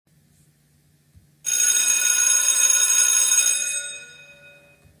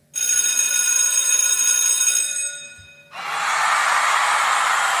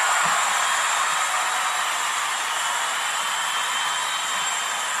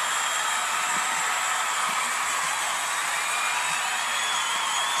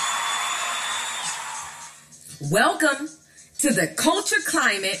Welcome to the Culture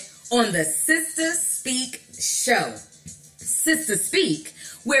Climate on the Sister Speak Show. Sister Speak,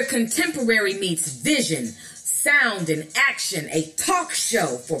 where contemporary meets vision, sound, and action, a talk show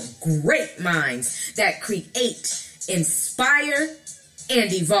for great minds that create, inspire,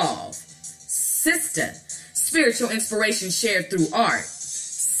 and evolve. Sister, spiritual inspiration shared through art.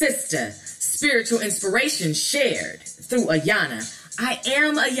 Sister, spiritual inspiration shared through Ayana. I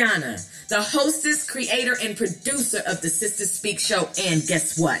am Ayana, the hostess, creator, and producer of the Sister Speak Show. And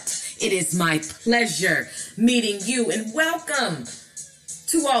guess what? It is my pleasure meeting you, and welcome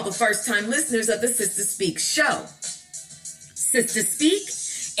to all the first-time listeners of the Sister Speak Show. Sister Speak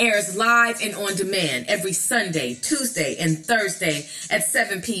airs live and on demand every Sunday, Tuesday, and Thursday at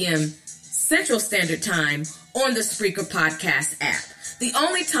 7 p.m. Central Standard Time on the Spreaker Podcast app. The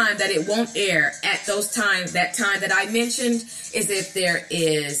only time that it won't air at that time that I mentioned is if there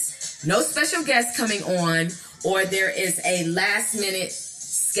is no special guest coming on or there is a last-minute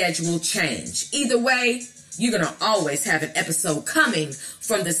schedule change. Either way, you're going to always have an episode coming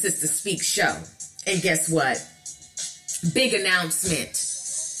from the Sister Speak Show. And guess what? Big announcement.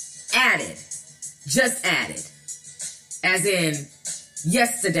 Added. Just added. As in,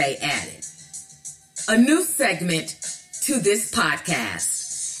 yesterday added. A new segment to this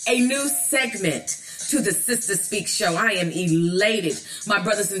podcast. A new segment to the Sister Speak Show. I am elated, my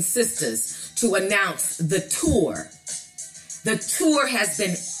brothers and sisters, to announce the tour. The tour has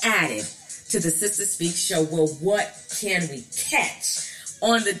been added to the Sister Speak Show. Well, what can we catch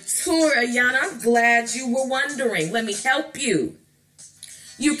on the tour, Ayana? I'm glad you were wondering. Let me help you.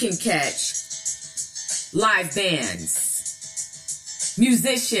 You can catch live bands,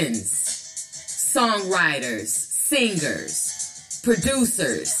 musicians, songwriters, singers,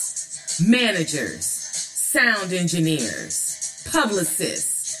 producers, managers, sound engineers,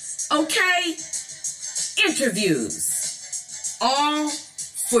 publicists, okay? Interviews, all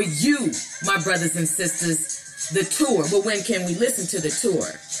for you, my brothers and sisters, the tour. But when can we listen to the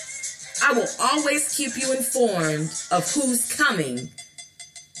tour? I will always keep you informed of who's coming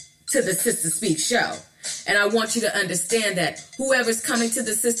to the Sister Speak Show. And I want you to understand that whoever's coming to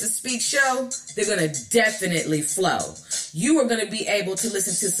the Sister Speak Show, they're going to definitely flow. You are going to be able to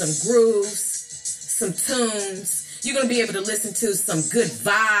listen to some grooves, some tunes. You're going to be able to listen to some good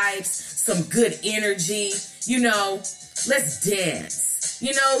vibes, some good energy. You know, let's dance.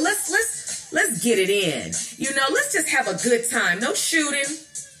 You know, let's get it in. You know, let's just have a good time. No shooting,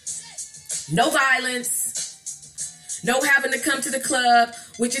 no violence, no having to come to the club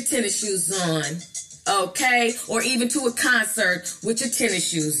with your tennis shoes on. Okay, or even to a concert with your tennis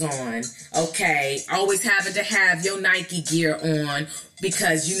shoes on. Okay, always having to have your Nike gear on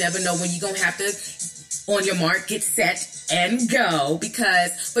because you never know when you're going to have to, on your mark, get set and go,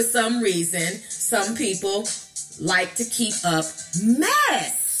 because for some reason, some people like to keep up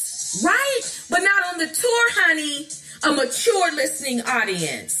mess, right? But not on the tour, honey. A mature listening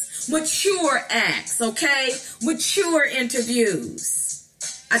audience, mature acts, okay? Mature interviews.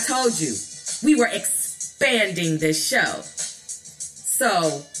 I told you. We were expanding this show.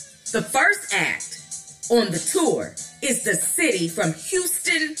 So, the first act on the tour is the city from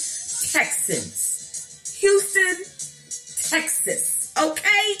Houston, Texas. Houston, Texas.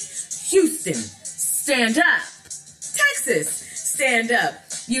 Okay? Houston, stand up. Texas, stand up.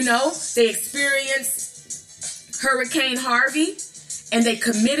 You know, they experienced Hurricane Harvey. And they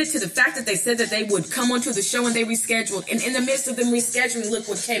committed to the fact that they said that they would come onto the show, and they rescheduled. And in the midst of them rescheduling, look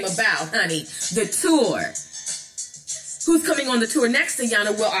what came about, honey. The tour. Who's coming on the tour next,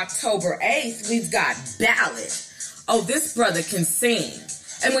 Ayana? Well, October 8th, we've got Ballad. Oh, this brother can sing.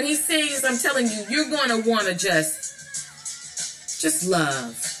 And when he sings, I'm telling you, you're going to want to just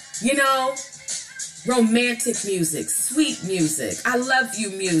love. You know? Romantic music, sweet music, I love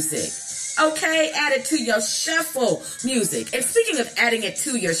you music. Okay, add it to your shuffle music. And speaking of adding it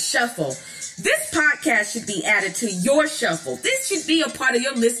to your shuffle, this podcast should be added to your shuffle. This should be a part of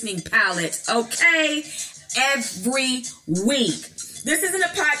your listening palette, okay? Every week. This isn't a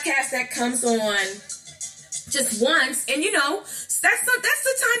podcast that comes on just once. And you know, that's the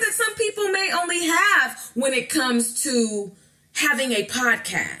time that some people may only have when it comes to having a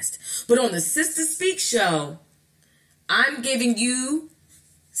podcast. But on the Sister Speak Show, I'm giving you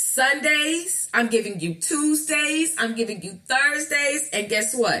Sundays, I'm giving you Tuesdays, I'm giving you Thursdays, and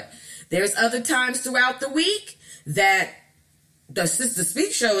guess what? There's other times throughout the week that the Sister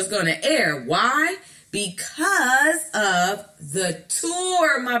Speak Show is going to air. Why? Because of the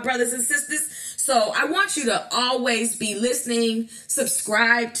tour, my brothers and sisters. So I want you to always be listening,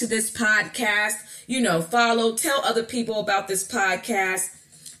 subscribe to this podcast, you know, follow, tell other people about this podcast,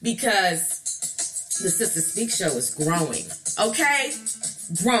 because The Sister Speak show is growing, okay?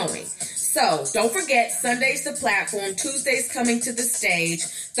 Growing. So, don't forget, Sunday's the platform, Tuesday's coming to the stage,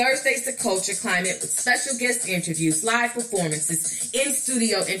 Thursday's the culture climate with special guest interviews, live performances,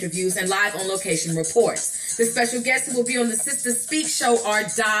 in-studio interviews, and live on-location reports. The special guests who will be on the Sister Speak show are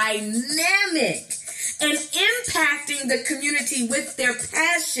dynamic and impacting the community with their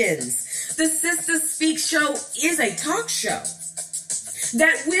passions. The Sister Speak show is a talk show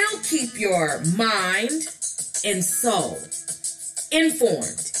that will keep your mind and soul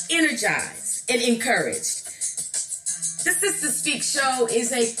informed, energized, and encouraged. The Sister Speak show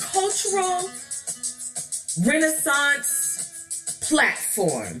is a cultural renaissance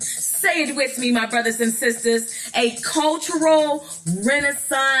platform. Say it with me, my brothers and sisters. A cultural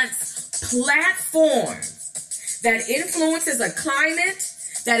renaissance platform that influences a climate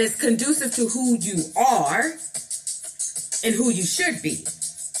that is conducive to who you are and who you should be.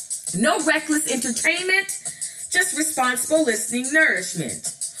 No reckless entertainment, just responsible listening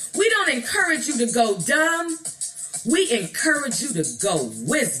nourishment. We don't encourage you to go dumb. We encourage you to go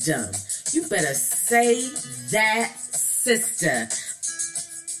wisdom. You better say that, sister.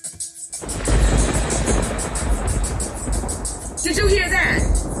 Did you hear that?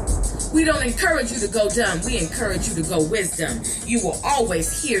 We don't encourage you to go dumb. We encourage you to go wisdom. You will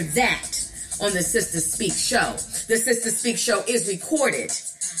always hear that on the Sister Speak show. The Sister Speak show is recorded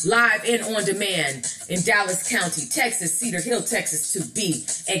live and on demand in Dallas County, Texas, Cedar Hill, Texas, to be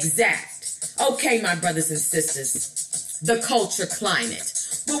exact. Okay, my brothers and sisters, the culture climate.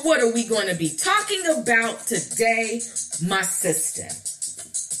 But what are we going to be talking about today, my sister?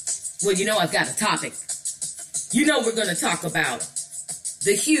 Well, you know I've got a topic. You know we're going to talk about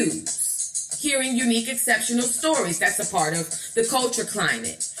the hues, hearing unique, exceptional stories. That's a part of the culture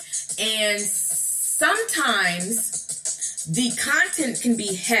climate. And sometimes the content can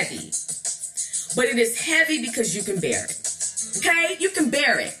be heavy, but it is heavy because you can bear it. Okay? You can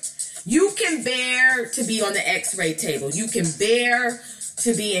bear it. You can bear to be on the X-ray table. You can bear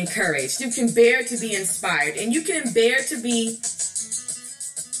to be encouraged. You can bear to be inspired. And you can bear to be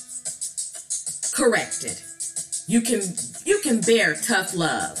corrected. You can bear tough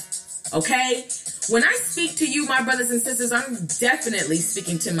love. Okay? When I speak to you, my brothers and sisters, I'm definitely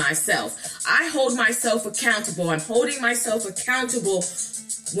speaking to myself. I hold myself accountable. I'm holding myself accountable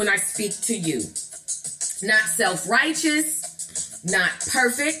when I speak to you. Not self-righteous, not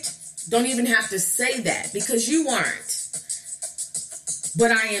perfect. Don't even have to say that because you aren't.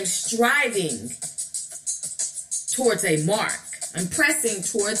 But I am striving towards a mark. I'm pressing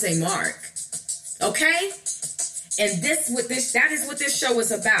towards a mark. Okay? And that is what this show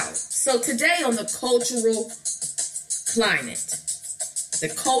is about. So today on the cultural climate,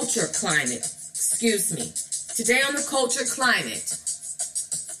 today on the culture climate,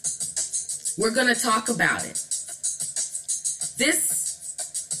 we're going to talk about it. This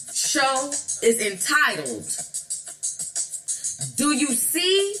show is entitled, Do You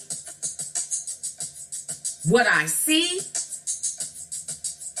See What I See?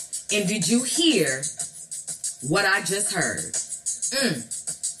 And did you hear what I just heard?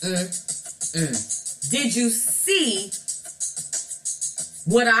 Did you see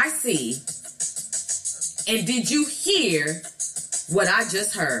what I see? And did you hear what I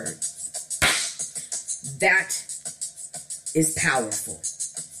just heard? That is powerful.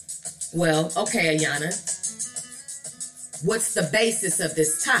 Well, okay, Ayana. What's the basis of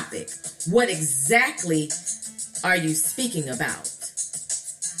this topic? What exactly are you speaking about?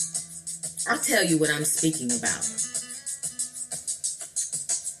 I'll tell you what I'm speaking about.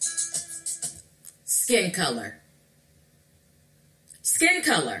 Skin color. Skin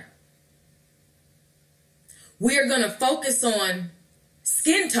color. We are going to focus on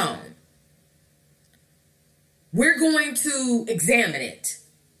skin tone. We're going to examine it.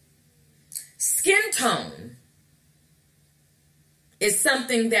 Skin tone is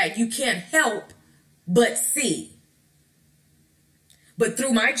something that you can't help but see. But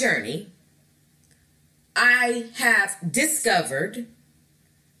through my journey, I have discovered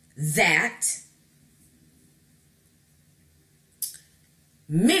that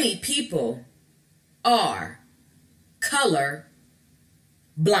many people are color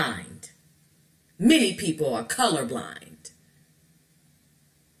blind. Many people are color blind.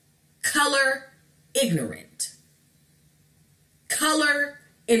 Color ignorant. Color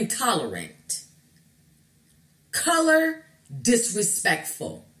intolerant. Color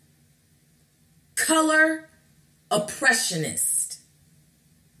disrespectful. Color oppressionist.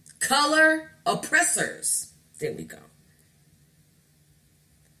 Color oppressors. There we go.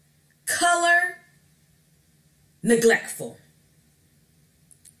 Color neglectful.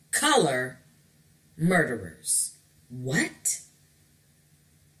 Color murderers. What?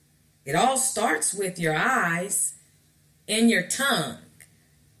 It all starts with your eyes and your tongue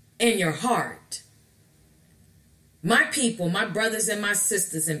and your heart. My people, my brothers and my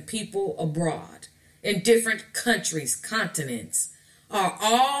sisters and people abroad in different countries, continents, are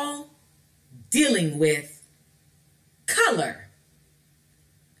all dealing with color.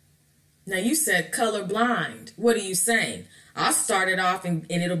 Now you said colorblind. What are you saying? I'll start it off and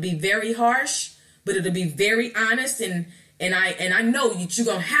it'll be very harsh, but it'll be very honest, and I know you're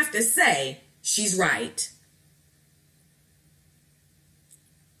gonna have to say she's right.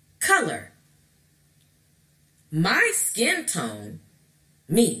 Color. My skin tone,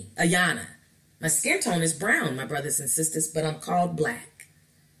 me, Ayana, my skin tone is brown, my brothers and sisters, but I'm called black.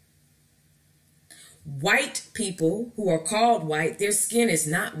 White people who are called white, their skin is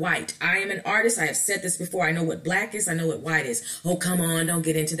not white. I am an artist. I have said this before. I know what black is. I know what white is. Oh, come on. Don't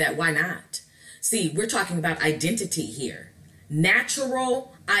get into that. Why not? See, we're talking about identity here.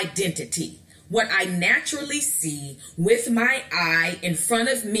 Natural identity. What I naturally see with my eye in front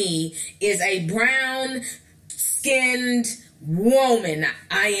of me is a brown-skinned woman.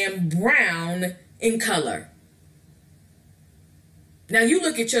 I am brown in color. Now, you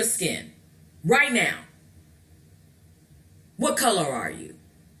look at your skin. Right now, what color are you?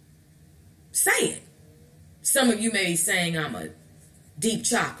 Say it. Some of you may be saying I'm a deep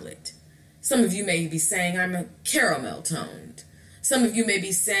chocolate. Some of you may be saying I'm a caramel toned. Some of you may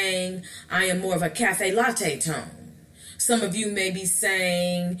be saying I am more of a cafe latte tone. Some of you may be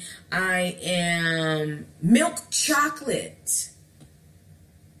saying I am milk chocolate.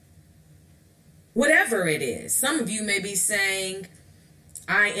 Whatever it is. Some of you may be saying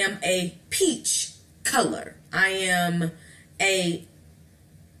I am a peach color. I am a,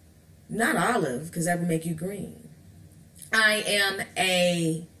 not olive, because that would make you green. I am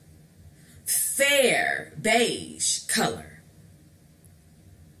a fair beige color.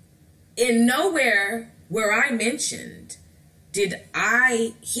 In nowhere where I mentioned did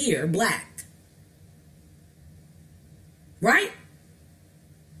I hear black. Right?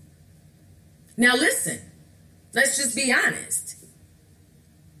 Now listen, let's just be honest.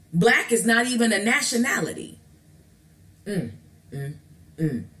 Black is not even a nationality.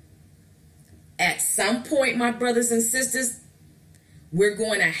 At some point, my brothers and sisters, we're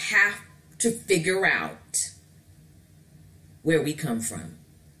going to have to figure out where we come from.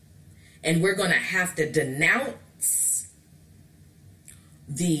 And we're going to have to denounce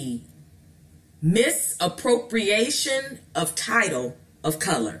the misappropriation of title of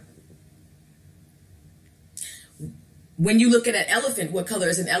color. When you look at an elephant, what color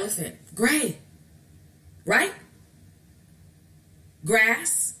is an elephant? Gray. Right?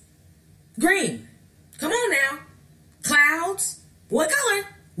 Grass. Green. Come on now. Clouds. What color?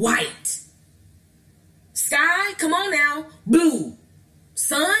 White. Sky. Come on now. Blue.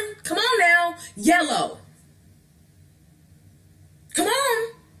 Sun. Come on now. Yellow. Come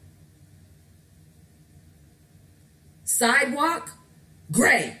on. Sidewalk.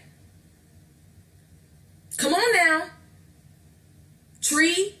 Gray. Come on now.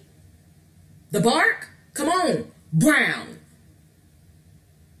 Tree, the bark, come on, brown.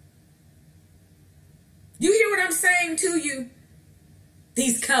 You hear what I'm saying to you?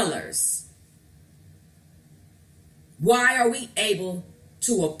 These colors. Why are we able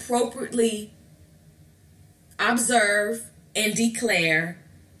to appropriately observe and declare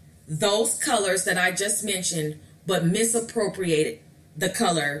those colors that I just mentioned, but misappropriated the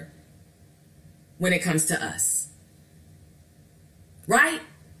color when it comes to us? Right?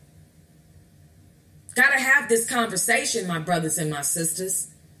 Gotta have this conversation, my brothers and my sisters.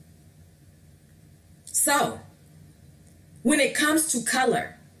 So, when it comes to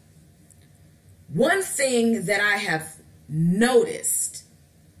color, one thing that I have noticed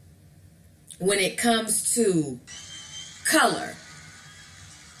when it comes to color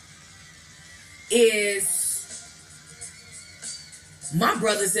is my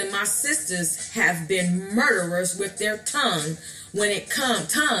brothers and my sisters have been murderers with their tongues when it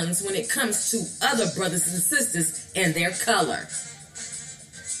comes to other brothers and sisters and their color.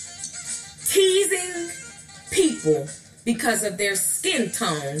 Teasing people because of their skin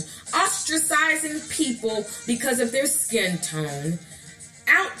tone, ostracizing people because of their skin tone,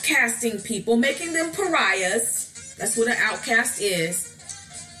 outcasting people, making them pariahs. That's what an outcast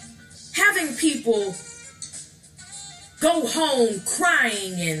is. Having people go home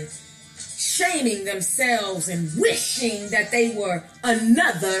crying and shaming themselves and wishing that they were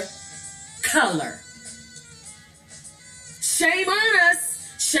another color. Shame on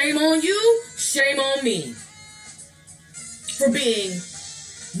us, shame on you, shame on me for being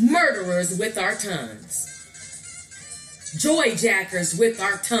murderers with our tongues, joy jackers with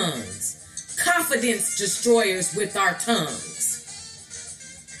our tongues, confidence destroyers with our tongues,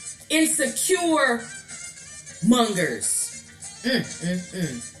 insecure mongers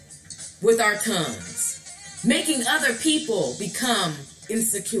with our tongues, making other people become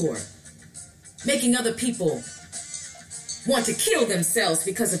insecure, making other people want to kill themselves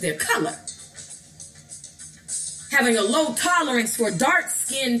because of their color, having a low tolerance for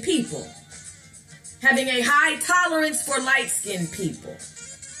dark-skinned people, having a high tolerance for light-skinned people.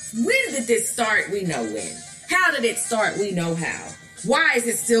 When did this start? We know when. How did it start? We know how. Why is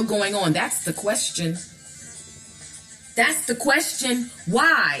it still going on? That's the question. That's the question.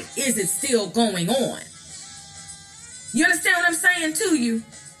 Why is it still going on? You understand what I'm saying to you?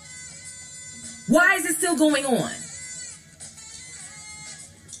 Why is it still going on?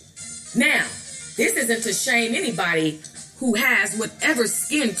 Now, this isn't to shame anybody who has whatever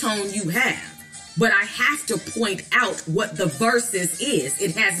skin tone you have, but I have to point out what the versus is.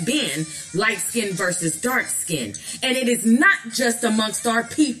 It has been light skin versus dark skin, and it is not just amongst our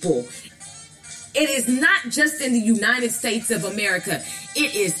people. It is not just in the United States of America.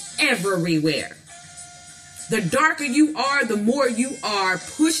 It is everywhere. The darker you are, the more you are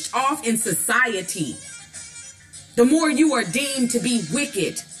pushed off in society. The more you are deemed to be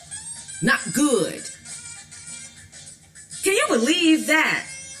wicked, not good. Can you believe that?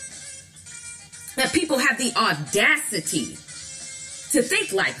 That people have the audacity to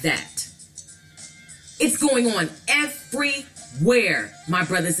think like that. It's going on everywhere, my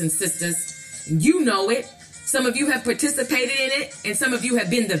brothers and sisters. You know it. Some of you have participated in it, and some of you have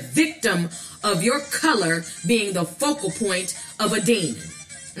been the victim of your color being the focal point of a demon.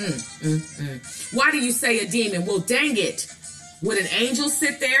 Why do you say a demon? Well, dang it. Would an angel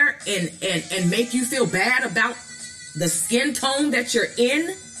sit there and make you feel bad about the skin tone that you're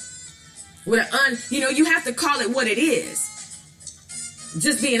in? You have to call it what it is.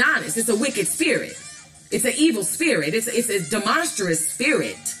 Just being honest, it's a wicked spirit. It's an evil spirit. It's a demonstrous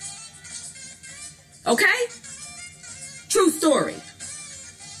spirit. Okay? True story.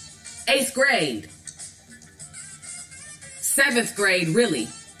 8th grade. 7th grade, really.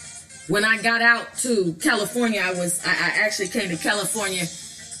 When I got out to California, I actually came to California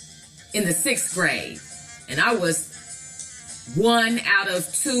in the 6th grade. And I was one out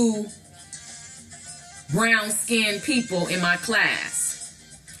of 2 brown-skinned people in my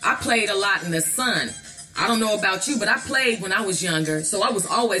class. I played a lot in the sun. I don't know about you, but I played when I was younger. So I was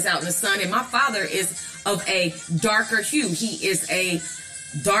always out in the sun. And my father is of a darker hue. He is a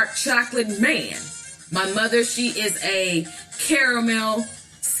dark chocolate man. My mother, she is a caramel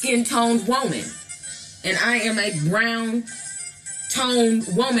skin-toned woman. And I am a brown-toned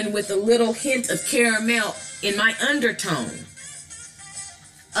woman with a little hint of caramel in my undertone.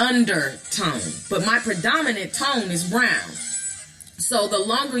 But my predominant tone is brown. So the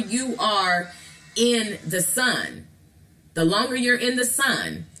longer you are in the sun, the longer you're in the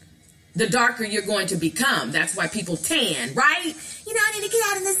sun, the darker you're going to become. That's why people tan, right? I need to get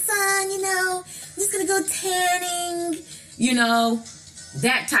out in the sun, I'm just going to go tanning,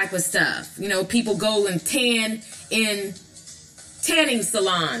 that type of stuff. People go and tan in tanning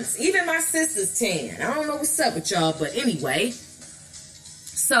salons. Even my sisters tan. I don't know what's up with y'all, but anyway.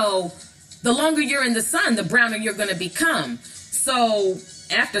 So the longer you're in the sun, the browner you're going to become. So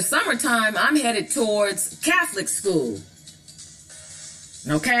after summertime, I'm headed towards Catholic school.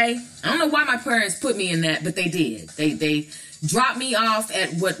 Okay? I don't know why my parents put me in that, but they did. They dropped me off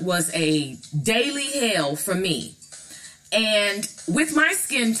at what was a daily hell for me. And with my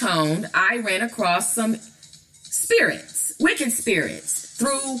skin tone, I ran across some spirits, wicked spirits,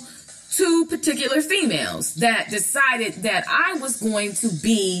 through 2 particular females that decided that I was going to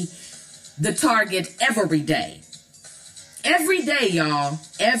be the target every day. Every day, y'all.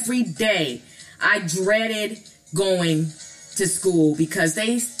 Every day. I dreaded going to school because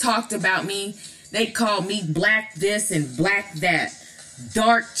they talked about me. They called me black this and black that.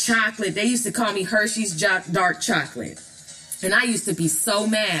 Dark chocolate. They used to call me Hershey's dark chocolate. And I used to be so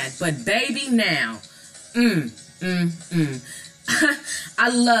mad. But baby, now, I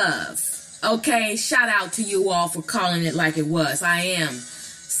love. Okay, shout out to you all for calling it like it was. I am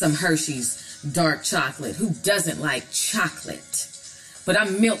some Hershey's dark chocolate. Who doesn't like chocolate? But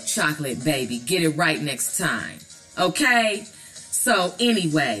I'm milk chocolate, baby. Get it right next time. Okay? So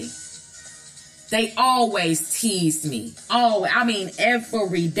anyway, they always teased me.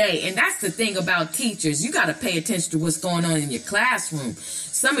 Every day. And that's the thing about teachers. You got to pay attention to what's going on in your classroom.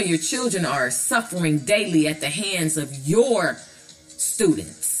 Some of your children are suffering daily at the hands of your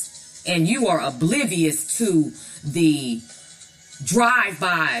students. And you are oblivious to the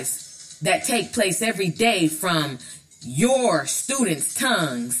drive-bys that take place every day from your students'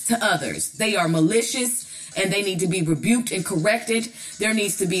 tongues to others. They are malicious and they need to be rebuked and corrected. There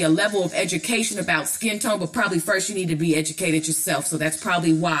needs to be a level of education about skin tone, but probably first you need to be educated yourself. So that's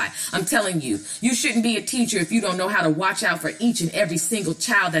probably why. I'm telling you, you shouldn't be a teacher if you don't know how to watch out for each and every single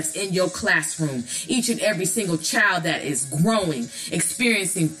child that's in your classroom, each and every single child that is growing,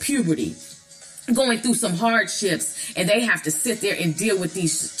 experiencing puberty, going through some hardships, and they have to sit there and deal with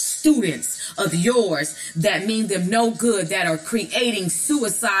these students of yours that mean them no good, that are creating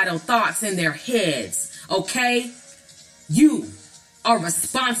suicidal thoughts in their heads. Okay? You are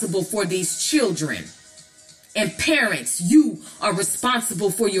responsible for these children. And parents, you are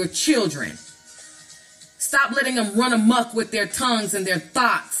responsible for your children. Stop letting them run amok with their tongues and their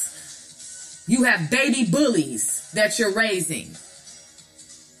thoughts. You have baby bullies that you're raising.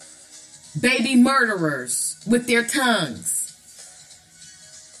 Baby murderers with their tongues.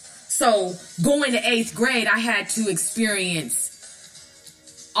 So going to 8th grade, I had to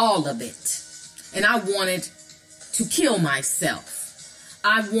experience all of it. And I wanted to kill myself.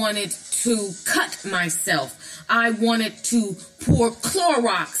 I wanted to cut myself. I wanted to pour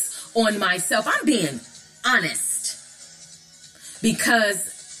Clorox on myself. I'm being honest.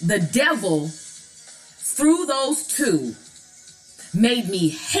 Because the devil, through those two, made me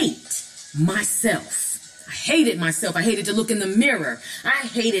hate myself. I hated myself. I hated to look in the mirror. I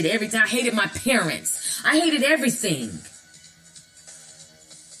hated everything. I hated my parents. I hated everything.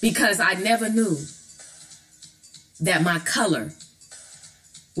 Because I never knew that my color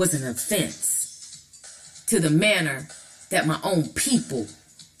was an offense to the manner that my own people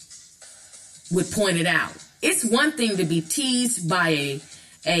would point it out. It's one thing to be teased by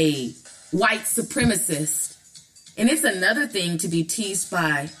a white supremacist, and it's another thing to be teased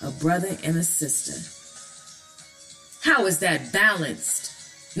by a brother and a sister. How is that balanced?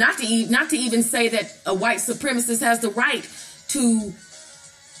 Not to even say that a white supremacist has the right to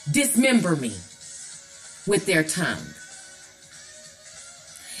dismember me with their tongue.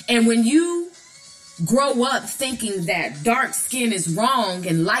 And when you grow up thinking that dark skin is wrong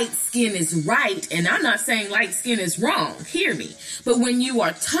and light skin is right, and I'm not saying light skin is wrong, hear me, but when you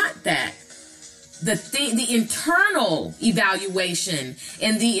are taught that, the internal evaluation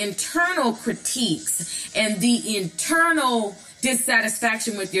and the internal critiques and the internal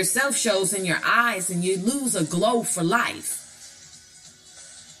dissatisfaction with yourself shows in your eyes, and you lose a glow for life.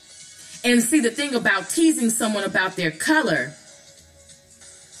 And see, the thing about teasing someone about their color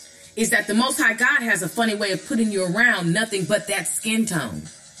is that the Most High God has a funny way of putting you around nothing but that skin tone.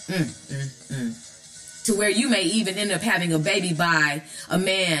 To where you may even end up having a baby by a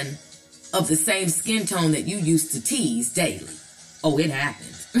man of the same skin tone that you used to tease daily. Oh, it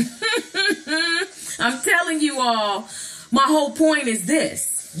happened. I'm telling you all, my whole point is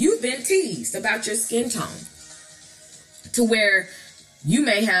this. You've been teased about your skin tone. To where you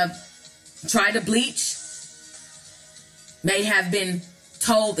may have tried to bleach, may have been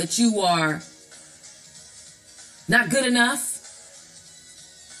told that you are not good enough.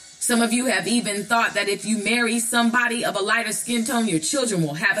 Some of you have even thought that if you marry somebody of a lighter skin tone, your children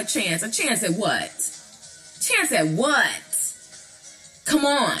will have a chance. A chance at what? Chance at what? Come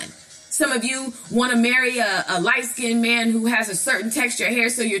on. Some of you want to marry a light-skinned man who has a certain texture hair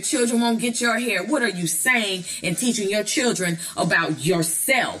so your children won't get your hair. What are you saying and teaching your children about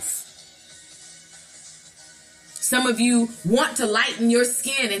yourself? Some of you want to lighten your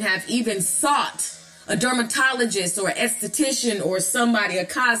skin and have even sought a dermatologist or esthetician or somebody, a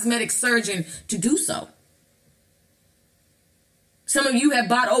cosmetic surgeon, to do so. Some of you have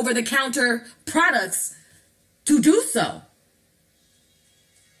bought over-the-counter products to do so.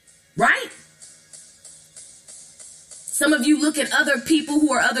 Right? Some of you look at other people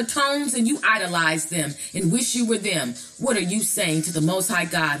who are other tones and you idolize them and wish you were them. What are you saying to the Most High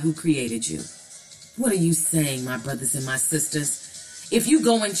God who created you? What are you saying, my brothers and my sisters? If you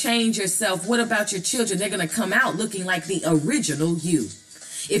go and change yourself, what about your children? They're going to come out looking like the original you.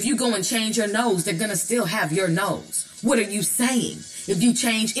 If you go and change your nose, they're going to still have your nose. What are you saying? If you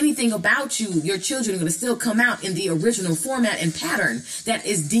change anything about you, your children are going to still come out in the original format and pattern that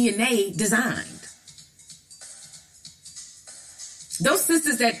is DNA designed. Those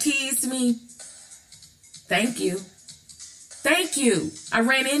sisters that teased me, thank you. Thank you. I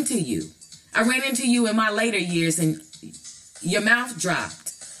ran into you. I ran into you in my later years and your mouth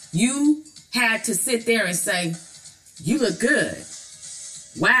dropped. You had to sit there and say, you look good.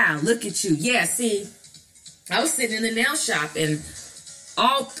 Wow, look at you. Yeah, see, I was sitting in the nail shop and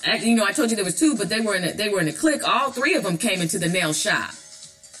I told you there was two, but they were in the clique. All three of them came into the nail shop.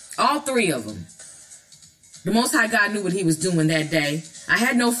 All three of them. The Most High God knew what he was doing that day. I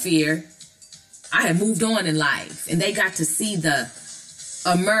had no fear. I had moved on in life. And they got to see the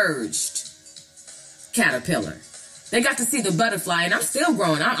emerged caterpillar. They got to see the butterfly. And I'm still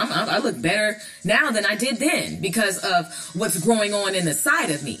growing. I look better now than I did then because of what's growing on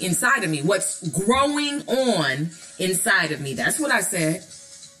inside of me. What's growing on inside of me. That's what I said.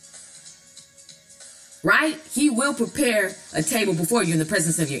 Right? He will prepare a table before you in the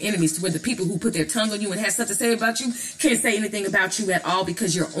presence of your enemies, to where the people who put their tongue on you and have stuff to say about you can't say anything about you at all,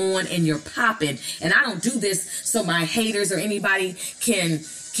 because you're on and you're popping. And I don't do this so my haters or anybody can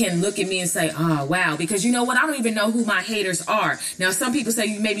look at me and say, oh, wow. Because you know what? I don't even know who my haters are. Now, some people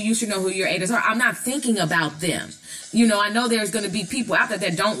say maybe you should know who your haters are. I'm not thinking about them. You know, I know there's going to be people out there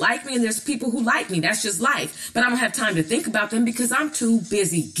that don't like me, and there's people who like me. That's just life. But I don't have time to think about them because I'm too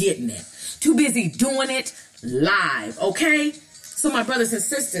busy getting it. Too busy doing it live, okay? So my brothers and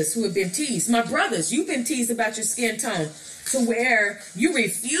sisters who have been teased, my brothers, you've been teased about your skin tone to where you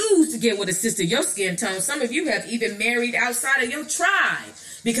refuse to get with a sister your skin tone. Some of you have even married outside of your tribe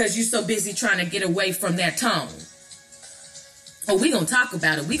because you're so busy trying to get away from that tone. Oh, we're going to talk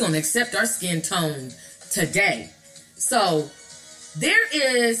about it. We're going to accept our skin tone today. So there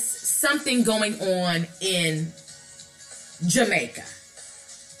is something going on in Jamaica.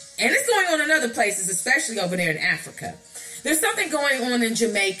 And it's going on in other places, especially over there in Africa. There's something going on in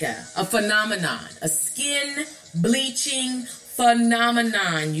Jamaica, a phenomenon, a skin bleaching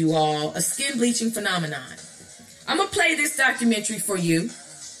phenomenon, you all. A skin bleaching phenomenon. I'm going to play this documentary for you.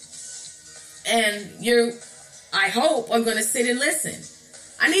 And I hope, are going to sit and listen.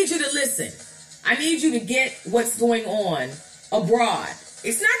 I need you to listen. I need you to get what's going on abroad.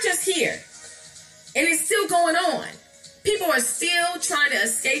 It's not just here. And it's still going on. People are still trying to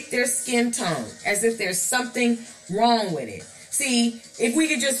escape their skin tone as if there's something wrong with it. See, if we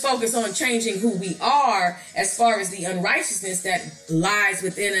could just focus on changing who we are as far as the unrighteousness that lies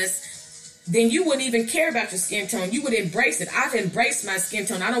within us, then you wouldn't even care about your skin tone. You would embrace it. I've embraced my skin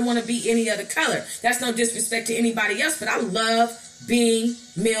tone. I don't want to be any other color. That's no disrespect to anybody else, but I love being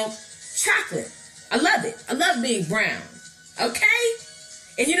milk chocolate. I love it. I love being brown. Okay?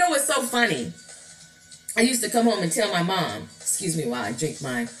 And you know what's so funny? I used to come home and tell my mom, excuse me while I drink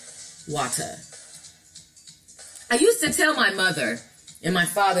my water. I used to tell my mother and my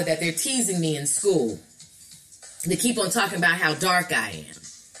father that they're teasing me in school. They keep on talking about how dark I am.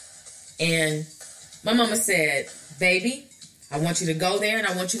 And my mama said, baby, I want you to go there and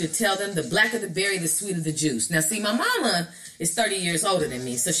I want you to tell them the blacker the berry, the sweeter the juice. Now, see, my mama is 30 years older than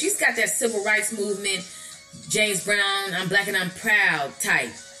me. So she's got that civil rights movement, James Brown, I'm black and I'm proud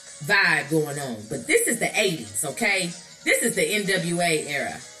type vibe going on. But this is the 80s, okay? This is the NWA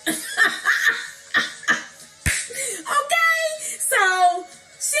era. Okay? So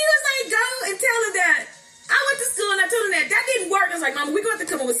she was like, go and tell her that. I went to school and I told her that didn't work. I was like, Mama, we're going to have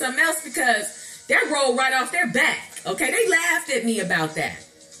to come up with something else because that rolled right off their back. Okay? They laughed at me about that.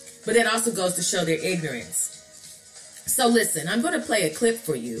 But that also goes to show their ignorance. So listen, I'm going to play a clip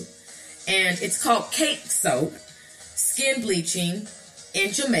for you. And it's called Cake Soap, Skin Bleaching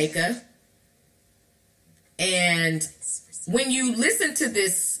in Jamaica. And when you listen to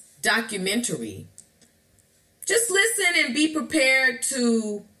this documentary, just listen and be prepared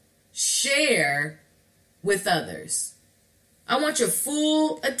to share with others. I want your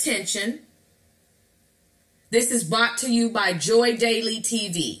full attention. This is brought to you by Joy Daily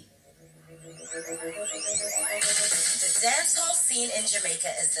TV. The dancehall scene in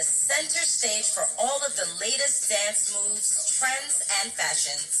Jamaica is the center stage for all of the latest dance moves, trends, and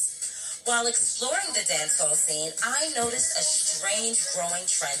fashions. While exploring the dancehall scene, I noticed a strange growing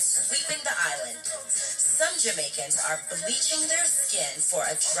trend sweeping the island. Some Jamaicans are bleaching their skin for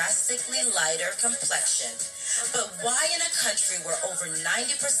a drastically lighter complexion. But why in a country where over 90%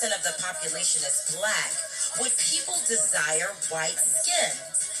 of the population is black would people desire white skin?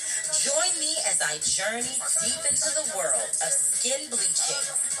 Join me as I journey deep into the world of skin bleaching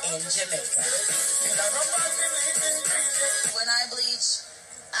in Jamaica. When I bleach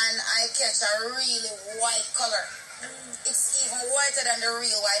and I catch a really white color, it's even whiter than the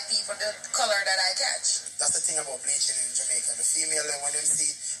real white people, the color that I catch. That's the thing about bleaching in Jamaica. The female, when them see,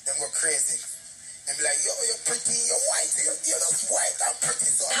 them go crazy. And be like, yo, you're pretty, you're white, you're just white, I'm pretty.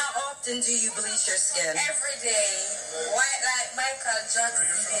 So How often do you bleach your skin? Every day, white like Michael Jackson.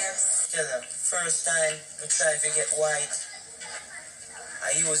 Tell them, first time I try to get white, I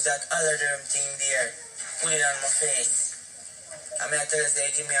use that Allerderm thing there, put it on my face. I mean, I tell you,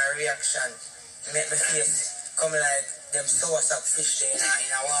 they give me a reaction, make my face come like them sauce up fish there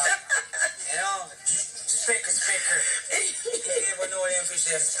in a water. You know, specker. You never know them fish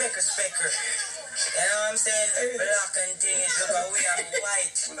them specker. You know what I'm saying? Black and things, look how we are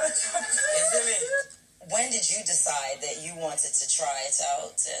white. You see me? When did you decide that you wanted to try it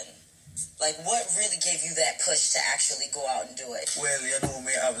out, and like what really gave you that push to actually go out and do it? Well, you know,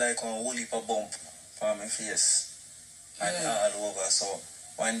 me have like a whole heap of bump on my face and all over. So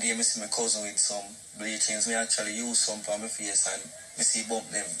one day I see my cousin with some bleachings. Me actually use some for my face and me see bump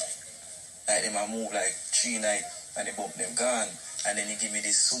them. Like them I move like 3 nights and the bump them gone. And then he give me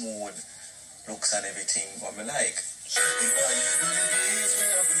this smooth looks and everything what me like.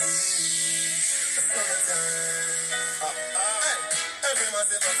 Every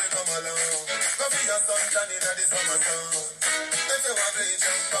massive come along. Go be your sunshine in the summer sun. If you want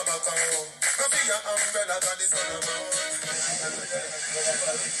bleaching, come back home. Go be your umbrella for the sun above.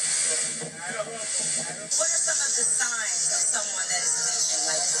 What are some of the signs of someone that is bleaching?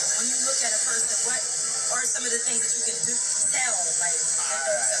 Like when you look at a person, what are some of the things that you can do tell? Like they're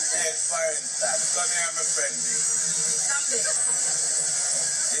doing something. Yes, for instance, come here, my friend. Come big.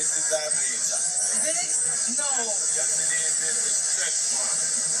 This is our bleacher. Big? No. Yesterday, this is stretch one.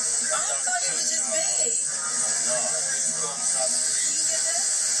 I thought it was just big. No, this comes from bleaching. You get this?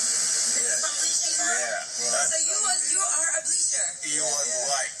 This is from bleaching, girl? Yeah. So you are a bleacher. He was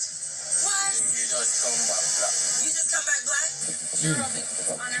white. What? He just come back black. You just come back black?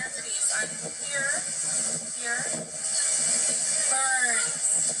 On her face, on here, Burn.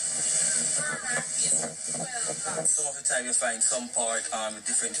 burn her face. Well, Some of the time you find some part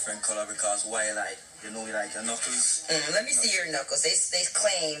different color because why like you know like your knuckles Let me see your knuckles. They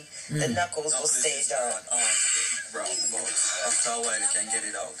claim the knuckles will stay is dark. brown, but after a while you can get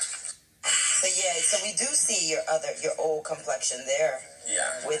it out. So yeah, so we do see your old complexion there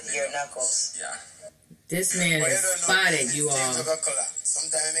Yeah. with your knuckles. Yeah. This man But is you don't know spotted, these you things all. of a color.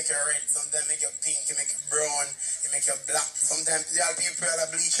 Sometimes you make it red, sometimes you make it pink, you make it brown, you make it black. Sometimes the people that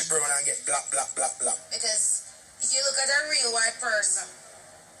bleach it brown and get black. because if you look at a real white person,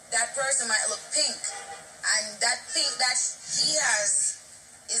 that person might look pink, and that pink that he has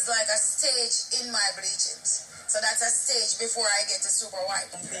is like a stage in my bleachings. So that's a stage before I get to super white.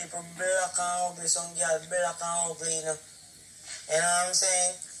 Some people black and ugly, some girl black and ugly, you know. You know what I'm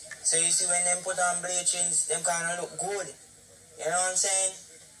saying? So you see when them put on bleachings, them kind of look good. You know what I'm saying?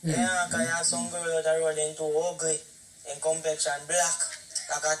 Yeah, because you have some girls that are running too ugly in complexion black,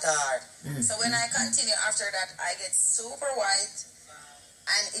 like a tar. So when I continue after that, I get super white,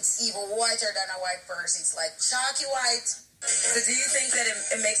 and it's even whiter than a white person. It's like chalky white. So do you think that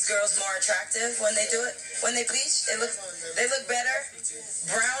it makes girls more attractive when they do it? When they bleach, they look better,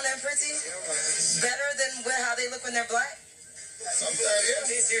 brown and pretty, better than how they look when they're black. Sometimes, yeah.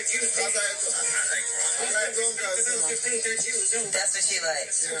 Because I like brown girls, you know. That's what she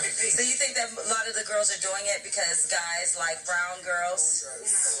likes. So you think that a lot of the girls are doing it because guys like brown girls,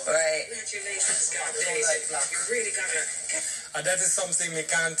 right? And that is something we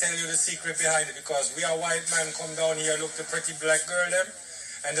can't tell you the secret behind it because we are white man come down here look the pretty black girl them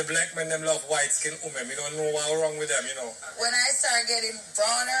and the black men them love white skin women. We don't know what's wrong with them, you know. When I start getting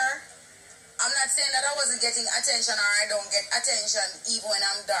browner, I'm not saying that I wasn't getting attention or I don't get attention even when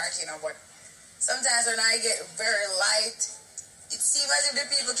I'm dark, you know, but sometimes when I get very light, it seems as if the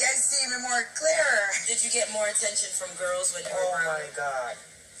people can see me more clearer. Did you get more attention from girls when you were Oh brown? my God.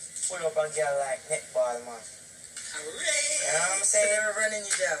 Pull up a girl like netball, man. You know what I'm So they saying? were running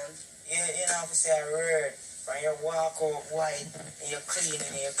you down. You know, if you say a word, when you walk out white and you're clean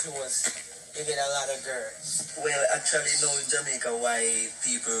in your clothes, you get a lot of girls. Well, actually now in Jamaica why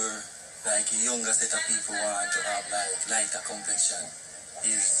people like a younger set of people want to have like lighter complexion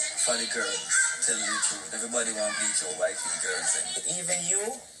is for the girls. Tell you the truth. Everybody want bleach out white for the girls. Even you,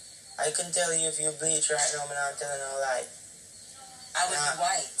 I can tell you if you bleach right now, I'm not telling no lie. I would be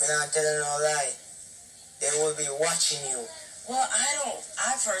white. I'm not telling no lie. They will be watching you. Well,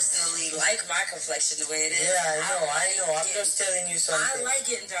 I personally like my complexion the way it is. Yeah, I know. I'm getting- just telling you I something. like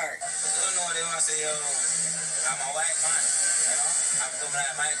getting dark. You don't know what they want to say, yo, I'm a white man, you know? I'm coming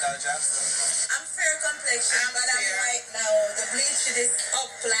like Michael Jackson. I'm fair complexion, but I'm white now. The bleaching is up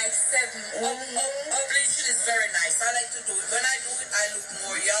like 7. Up. Bleaching is very nice. I like to do it. When I do it, I look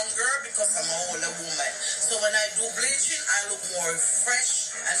more younger because I'm an older woman. So when I do bleaching, I look more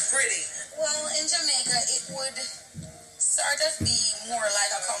fresh and pretty. Well, in Jamaica, it would sort of be more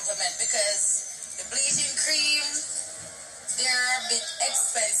like a compliment because the bleaching cream, they're a bit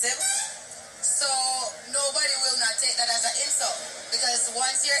expensive. So nobody will not take that as an insult because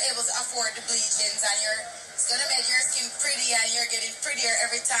once you're able to afford the bleachings and it's gonna make your skin pretty and you're getting prettier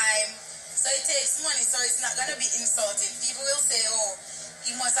every time. So it takes money, so it's not gonna be insulting. People will say, oh,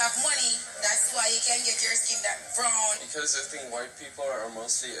 You must have money. That's why you can get your skin that brown. Because I think white people are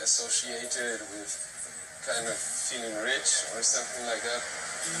mostly associated with kind of feeling rich or something like that.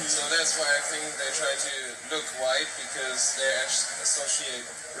 So that's why I think they try to look white, because they associate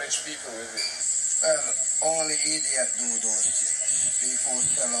rich people with it. Well, only idiot do those things. People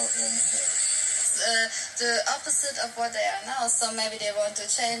sell out themselves. The opposite of what they are now, so maybe they want to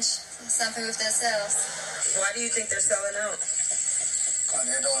change something with themselves. Why do you think they're selling out? Because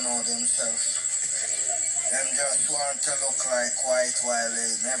they don't know themselves. Them just want to look like white while they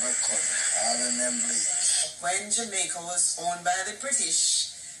never could. All of them bleach. When Jamaica was owned by the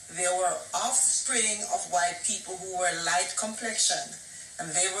British, there were offspring of white people who were light complexion, and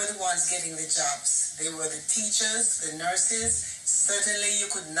they were the ones getting the jobs. They were the teachers, the nurses. Certainly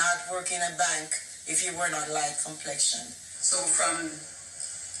you could not work in a bank if you were not light complexion. So from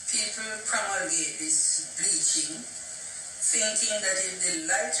people promulgate this bleaching, thinking that if the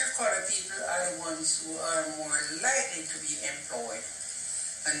lighter color people are the ones who are more likely to be employed,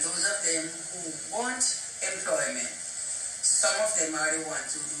 and those of them who want employment, some of them are the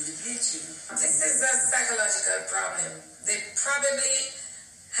ones who do the bleaching. This is a psychological problem. They probably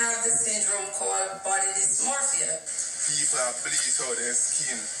have the syndrome called body dysmorphia. People are bleach out their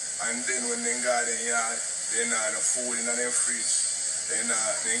skin, and then when they got in yard, they not the food in their fridge. They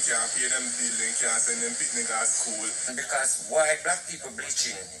can't pay them bill, they can't send them picnic at school. Because why black people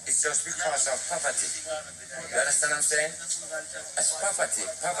bleaching? It's just because of poverty. You understand what I'm saying? It's poverty.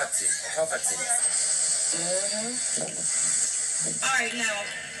 All right, now,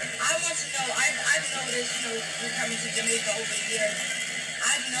 I want to know, I've noticed, we're coming to Jamaica over the years,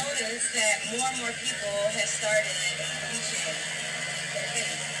 I've noticed that more and more people have started bleaching their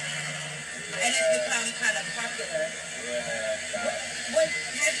face. And it's become kind of popular. What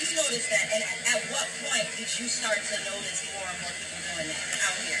have you noticed that? And at what point did you start to notice more and more people doing that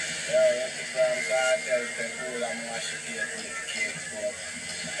out here? Because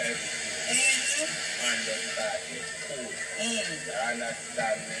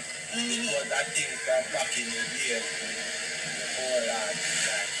that thing from back in the years, before that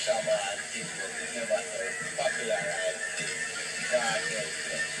Shabba and things, but it never so popularized thing.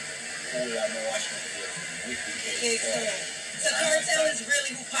 Cool and wash with the cake. So Cartel is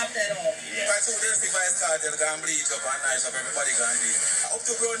really who popped that off. If I told them if I started to bleach up and nice up, everybody can bleach. Up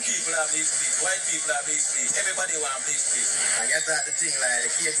to grown people have bleach, white people have bleach. Everybody want bleach. I guess that's the thing, like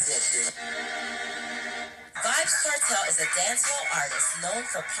the cake soap thing. Vybz Kartel is a dancehall artist known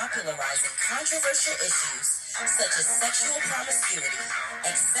for popularizing controversial issues such as sexual promiscuity,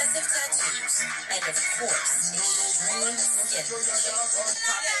 excessive tattoos, and of course, extreme skin bleaching.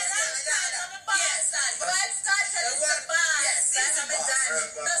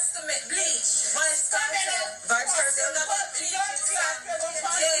 Vybz Kartel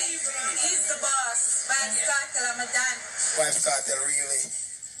He's the boss. Vybz Kartel, I'm a Dan. Vybz Kartel really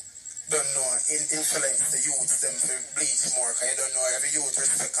don't know, influence the youths them to bleach more, because you don't know every youth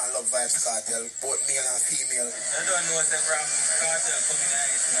respect and love Vybz Kartel, both male and female. I don't know what's from Kartel coming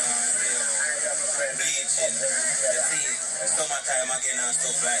out bleaching. You see, summertime again and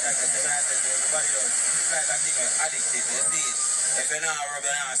stuff like that. Everybody does. It's like a thing of addicted, you see. If you're not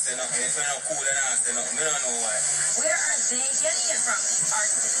rubbing ass, if you're not cool ass, I don't know why. Where are they getting it from, these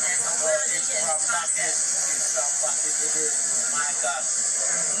artists and dancers? Where are they getting this content?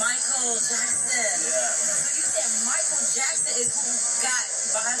 Michael Jackson. Yeah. So you said Michael Jackson is who got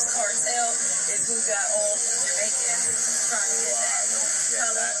Vybz Kartel, is who got all these Jamaicans trying to get that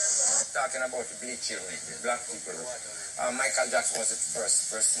color. Talking about the bleaching with the black people. Michael Jackson was the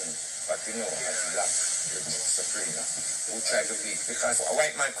first person, but you know, as black supreme, who tried to bleach, because a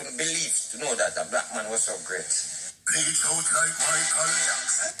white man couldn't believe to know that a black man was so great. Bleach out like Michael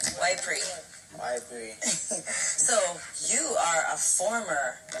Jackson. White Pre. I agree. So you are a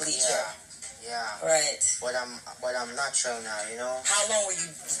former bleacher. Yeah. Right. But I'm natural now, you know. How long were you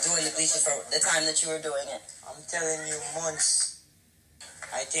doing the bleaching for, the time that you were doing it? I'm telling you, months.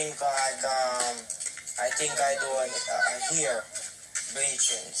 I think I do a year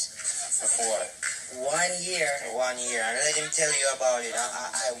bleaching before. 1 year. 1 year. And let him tell you about it.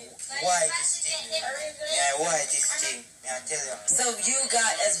 I white this thing. Yeah, white this thing. I tell you. So you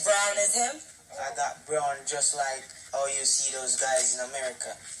got as brown as him? I got brown just like how you see those guys in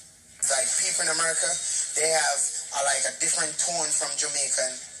America. Like people in America, they have like a different tone from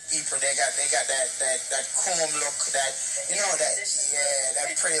Jamaican people. They got that chrome look, that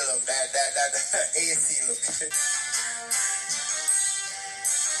that pretty look, that AC look.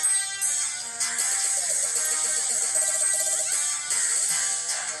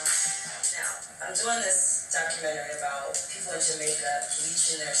 Now, I'm doing this documentary about people in Jamaica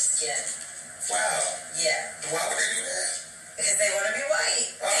bleaching their skin. Wow. Yeah. Why would they do that? Because they want to be white.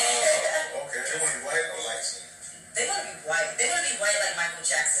 Oh, okay. They want to be white or light skin? They want to be white. They want to be white like Michael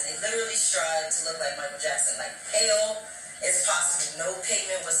Jackson. They literally strive to look like Michael Jackson, like pale as possible, no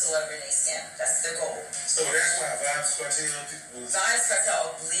pigment whatsoever in their skin. That's their goal. So that's why Vibes Cartel people. Vibes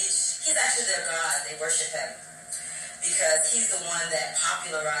Cartel, Bleach, he's actually their god. They worship him because he's the one that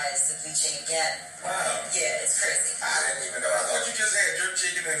popularized the bleaching again. Wow. Yeah, it's crazy. I didn't even know. I thought you just had jerk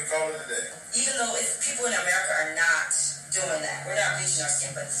chicken and call it a day. Even though people in America are not doing that, we're not bleaching our skin,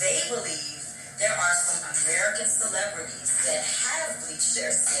 but they believe there are some American celebrities that have bleached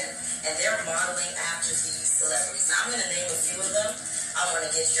their skin, and they're modeling after these celebrities. Now, I'm going to name a few of them. I want to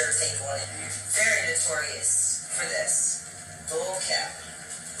get your take on it. Very notorious for this. Lil Kim.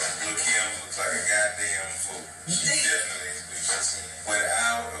 Lil Kim looks like a goddamn fool. She definitely bleached her skin.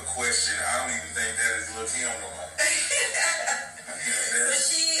 Without a question, I don't even think that is Lil Kim no more. But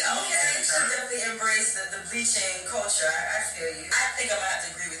she definitely embraced the bleaching culture. I feel you. I think I'm going to have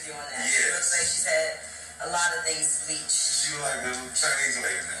to agree with you on that. Yes. She looks like she's had a lot of things bleached. She like the Chinese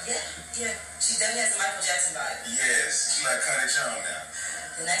lady now. Yeah. She definitely has a Michael Jackson vibe. Yes. She like Connie Chung now.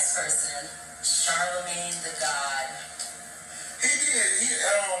 The next person, Charlemagne the God. He did.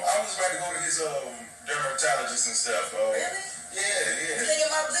 I was about to go to his dermatologist and stuff. Really? Yeah. You thinking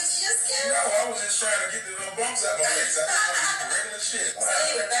about bleaching your skin? No, I was just trying to get the bumps out my face. I just want to get the regular shit. So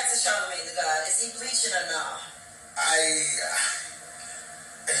anyway, back to Charlemagne the God. Is he bleaching or not?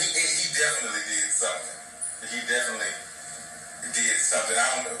 He definitely did something. He definitely did something. I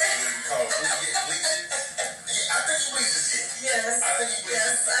don't know what you call it. Bleaching. I think he bleached his skin. Yes. I think he bleached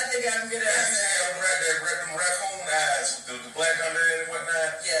his skin. I think I'm going to have them raccoon eyes with the black under it and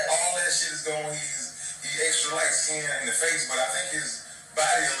whatnot. Yes. All that shit is going. He's extra light skin in the face, but I think his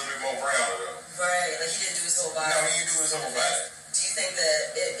body a little bit more browner though. Right, like he didn't do his whole body. No, he didn't do his whole body. Do you think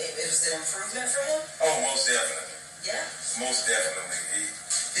that it was an improvement for him? Oh, most definitely. Yeah. Most definitely.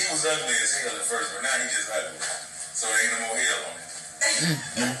 He was ugly as hell at first, but now he just ugly. So there ain't no more hair on him.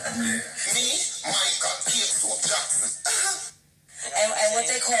 Me, Michael, Pearson, Jackson. And what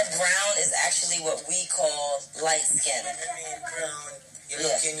they call brown is actually what we call light skin. Brown. You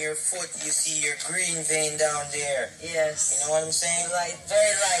look in your foot, you see your green vein down there. Yes. You know what I'm saying?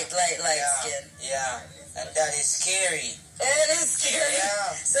 Very light skin. Yeah. And that is scary. It is scary.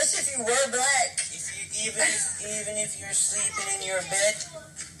 Yeah. Especially if you were black. Even if you're sleeping in your bed,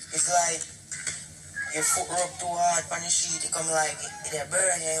 it's like your foot rub too hard on the sheet, it come like it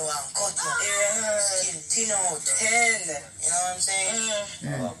burn you, you want cut you. Yeah. Skin thin out. Thin. You know what I'm saying?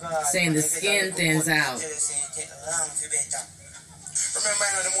 Oh God. Saying the skin thins out. Remember,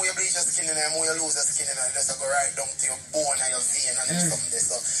 the more you bleach your skin, the more you lose your skin, and just go right down to your bone and your vein and something there.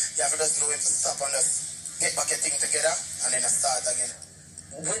 So you have to just know when to stop and just get back your thing together and then start again.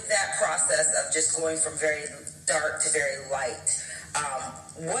 With that process of just going from very dark to very light,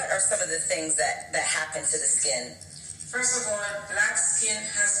 what are some of the things that happen to the skin? First of all, black skin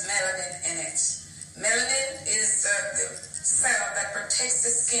has melanin in it. Melanin is the cell that protects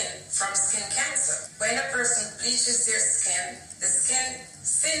the skin from skin cancer. When a person bleaches their skin, the skin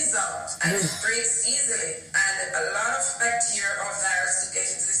thins out and it breaks easily. And a lot of bacteria or virus will get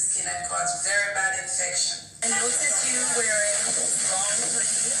into the skin and cause very bad infection. I noticed you wearing long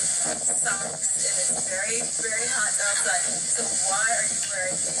hoodie, socks, and it's very, very hot outside. So why are you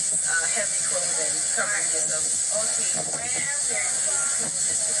wearing these heavy clothing covering yourself? Okay, why I wear these clothes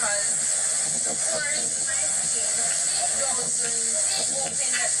is because the pores in my skin doesn't open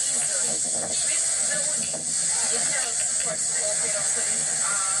that easily. With the hoodie, it helps the pores to open up so this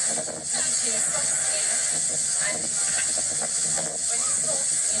bleaching soaks in, and when it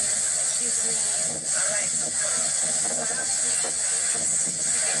soaks in, it gives me a lighter color. So I have to get the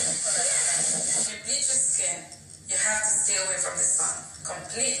color. When you bleach your skin, you have to stay away from the sun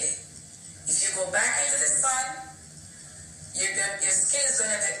completely. If you go back into the sun, your skin is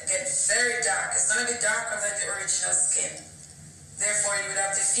going to get very dark. It's going to be darker than the original skin. Therefore, you would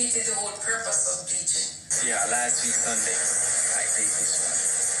have defeated the whole purpose of bleaching. Yeah, last week Sunday, I take this one.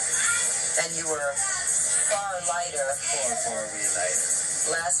 And you were far lighter. Far way lighter.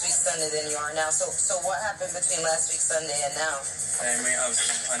 Last week Sunday than you are now. So what happened between last week Sunday and now? I may have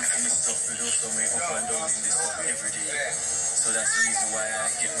some unfinished stuff to do, so I up and down in this one every day. So that's the reason why I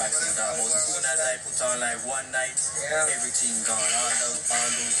get back to the dark. But as soon as I put on like one night, everything gone. All those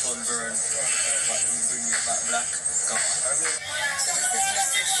sunburn, what will bring me back black, gone. So this is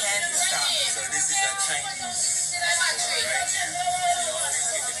Mr. Candy Shop. So this is a Chinese, right? You always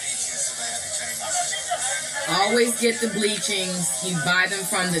get the bleaching so I have the Chinese. always get the bleachings. You buy them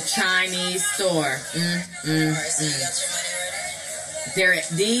from the Chinese store.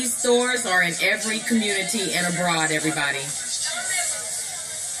 These stores are in every community and abroad, everybody. So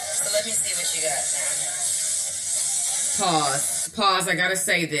let me see what you got now. Pause. I gotta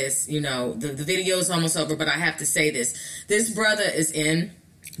say this. You know, the video is almost over, but I have to say this. This brother is in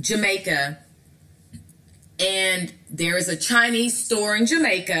Jamaica, and there is a Chinese store in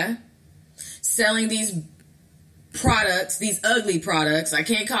Jamaica selling these products, these ugly products. I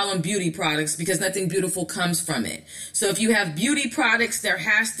can't call them beauty products because nothing beautiful comes from it. So if you have beauty products, there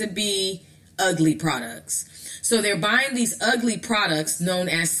has to be ugly products. So they're buying these ugly products known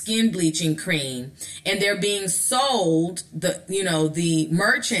as skin bleaching cream, and they're being sold. The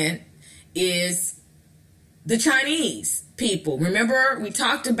merchant is the Chinese people. Remember, we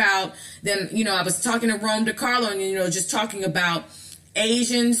talked about them. I was talking to Rome DeCarlo, and just talking about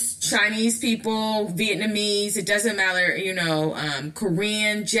Asians, Chinese people, Vietnamese, it doesn't matter,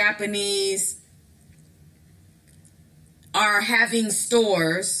 Korean, Japanese are having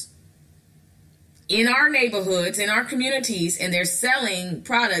stores in our neighborhoods, in our communities, and they're selling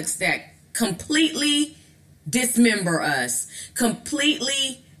products that completely dismember us,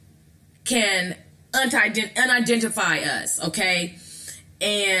 completely can unidentify us, okay?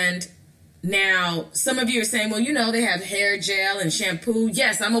 And now, some of you are saying, well, they have hair gel and shampoo.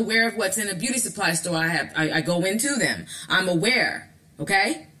 Yes, I'm aware of what's in a beauty supply store. I go into them. I'm aware,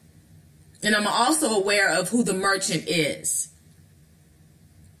 okay? And I'm also aware of who the merchant is.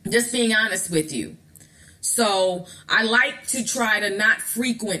 Just being honest with you. So, I like to try to not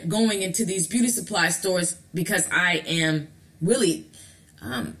frequent going into these beauty supply stores because I am really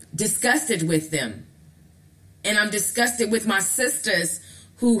disgusted with them. And I'm disgusted with my sisters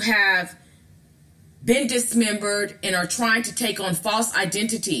who have been dismembered and are trying to take on false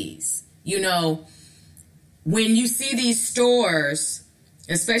identities. When you see these stores,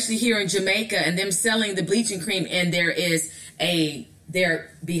 especially here in Jamaica, and them selling the bleaching cream, and they're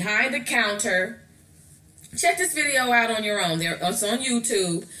behind the counter. Check this video out on your own. It's on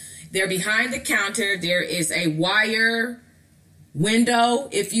YouTube. They're behind the counter. There is a wire window,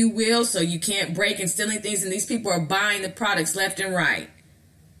 if you will, so you can't break and stealing things, and these people are buying the products left and right.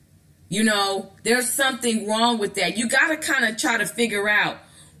 There's something wrong with that. You got to kind of try to figure out,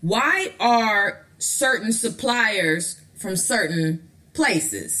 why are certain suppliers from certain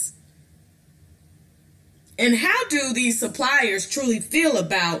places? And how do these suppliers truly feel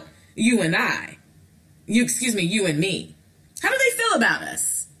about you and I? You and me. How do they feel about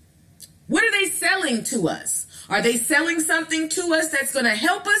us? What are they selling to us? Are they selling something to us that's going to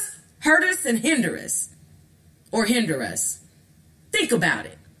help us, hurt us, and hinder us? Or hinder us? Think about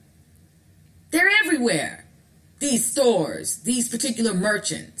it. They're everywhere. These stores, these particular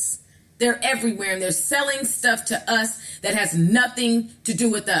merchants, they're everywhere, and they're selling stuff to us that has nothing to do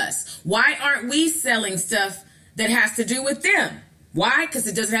with us. Why aren't we selling stuff that has to do with them? Why? Because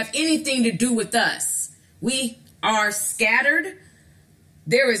it doesn't have anything to do with us. We are scattered.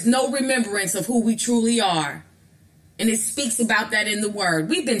 There is no remembrance of who we truly are. And it speaks about that in the word.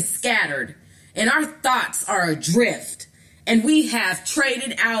 We've been scattered, and our thoughts are adrift, and we have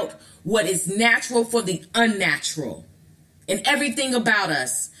traded out what is natural for the unnatural. And everything about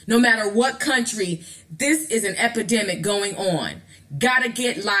us, no matter what country, this is an epidemic going on. Gotta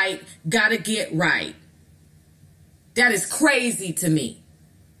get light, gotta get right. That is crazy to me.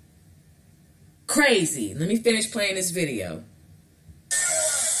 Crazy. Let me finish playing this video.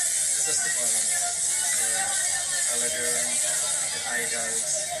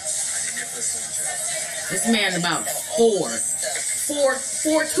 This man about four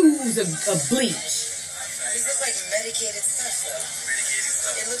tubes of bleach. These look like medicated stuff, though.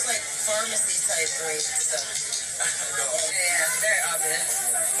 It looks like pharmacy type grade stuff. Yeah, very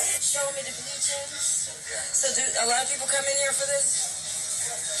obvious. Show me the bleaching. So do a lot of people come in here for this?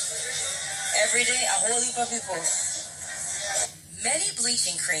 Every day, a whole heap of people. Many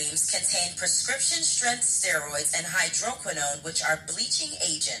bleaching creams contain prescription-strength steroids and hydroquinone, which are bleaching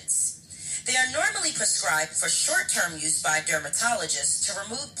agents. They are normally prescribed for short-term use by dermatologists to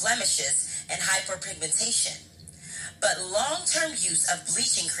remove blemishes and hyperpigmentation. But long-term use of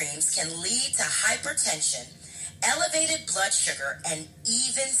bleaching creams can lead to hypertension, elevated blood sugar, and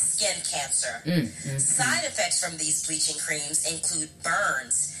even skin cancer. Side effects from these bleaching creams include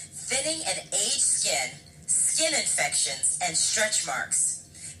burns, thinning and aged skin infections, and stretch marks.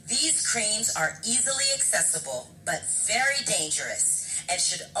 These creams are easily accessible but very dangerous and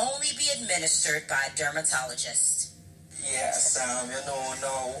should only be administered by a dermatologist. Yes, now we're going to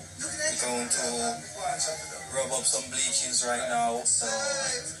rub up some bleachings right now, so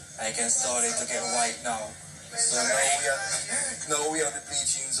I can start it to get white now. So now we have the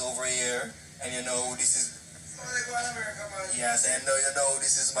bleachings over here, and you know this is yes, and now you know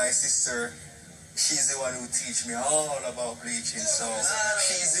this is my sister. She's the one who teach me all about bleaching. So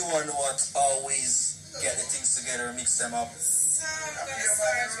she's the one what always get the things together, mix them up.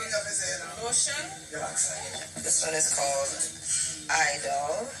 Lotion. This one is called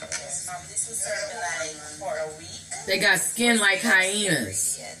Idol. This will serve me like for a week. They got skin like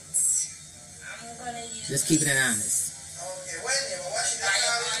hyenas. I'm gonna use Just keeping it honest.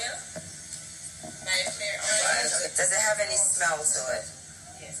 Does it have any smell to it?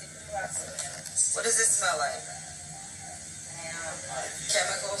 Yes, it does. What does it smell like?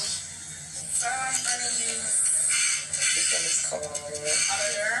 Chemical. So I'm gonna use This one is called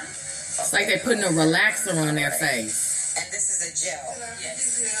Aloderm. It's like they're putting a relaxer on their face. And this is a gel.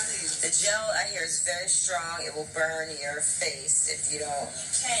 Yes. The gel I hear is very strong. It will burn your face if you don't. You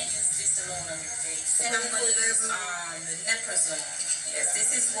can't use this alone on your face. And I'm going to use the Neprozone. Yes,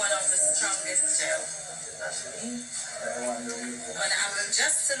 this is one of the strongest gel. But I'm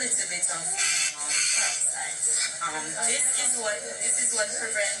just a little bit of this is what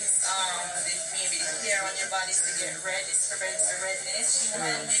prevents maybe the hair on your body to get red. This prevents the redness,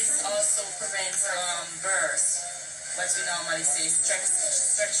 and this also prevents burrs. What we normally say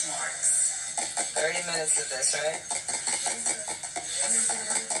stretch marks. 30 minutes of this, right?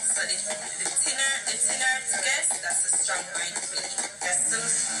 So the thinner it gets, that's a strong mind vessel.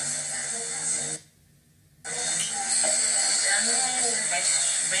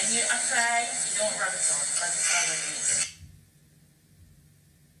 When you apply, you don't rub it out because it's already mixed.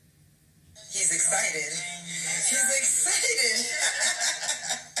 He's excited. He's excited.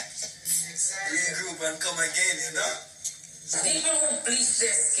 Regroup and come again, you know? People who bleach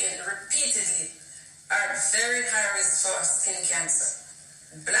their skin repeatedly are very high risk for skin cancer.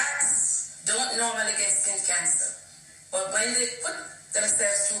 Blacks don't normally get skin cancer, but when they put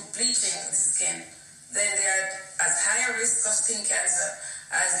themselves through bleaching the skin, then they are as high a risk of skin cancer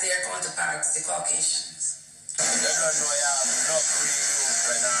as their counterparts, the Caucasians. You don't know you have enough real youth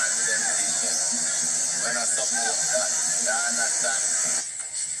when on with them things. When I support that, you understand?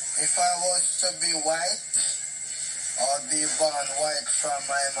 If I was to be white, I'd be born white from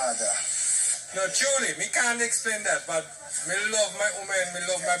my mother. No, truly, me can't explain that, but me love my woman, me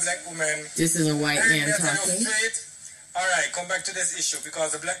love my black woman. This is a white man talking. All right, come back to this issue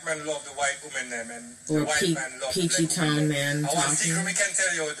because the black man love the white woman them and Or the white man love peachy the black woman. tone man I want talking. secret we can tell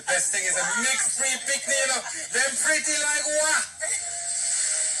you the best thing is a mixed free picnic, you know. Them pretty like what?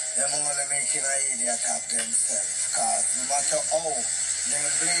 Them only making an idiot of themselves. Cause no matter how them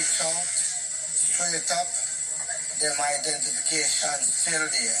bleach out, straight up, them identification still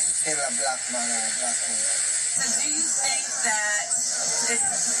there. Still a black man or a black woman. So do you think that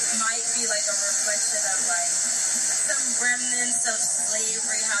this might be like a reflection of like some remnants of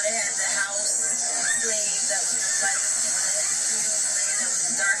slavery, how they had the house slave that was light skin, and they had the real slave that was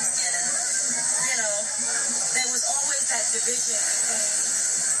dark skin, and you know, there was always that division between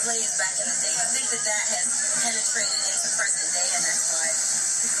slaves back in the day. I think that has penetrated into present day, and that's why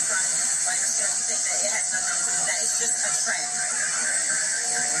people trying to use light skin. You think that it has nothing to do with that? It's just a trend.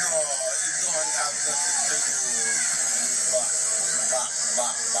 No, it don't have nothing to do back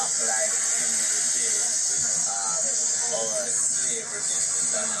like in the day with our slavery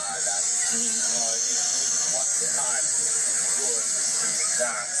business and all that. No, it's what the artists doing with the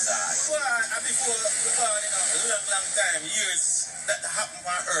dance side. Well, before, you know, long time, years that happened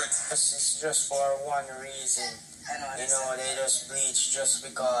on earth. It's just for one reason. You know, they just bleach just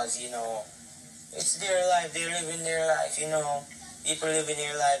because, you know, it's their life. They're living their life, you know. People living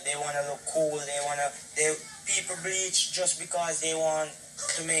their life. They want to look cool. People bleach just because they want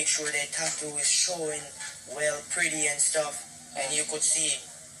to make sure their tattoo is showing well, pretty and stuff. And you could see.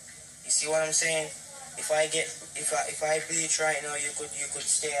 You see what I'm saying? If I bleach right now, you could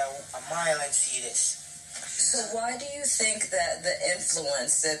stay a mile and see this. So why do you think that the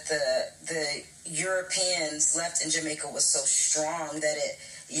influence that the Europeans left in Jamaica was so strong that it,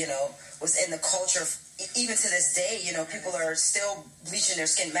 you know, was in the culture? Even to this day, you know, people are still bleaching their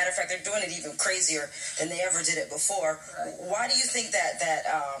skin. Matter of fact, they're doing it even crazier than they ever did it before. Right. Why do you think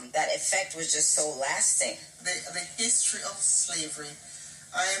that effect was just so lasting? The history of slavery,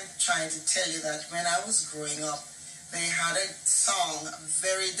 I am trying to tell you that when I was growing up, they had a song, a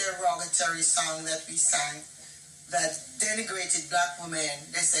very derogatory song that we sang that denigrated black women.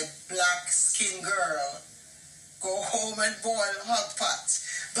 They said, black skin girl, go home and boil hot pot.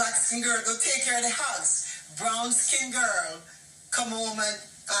 Black skin girl, go take care of the house. Brown skin girl, come home and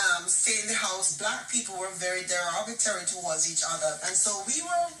stay in the house. Black people were very derogatory towards each other. And so we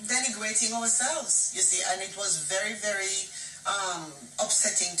were denigrated. denigrating ourselves, you see, and it was very, very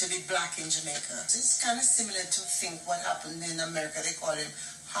upsetting to be black in Jamaica. It's kind of similar to think what happened in America. They call them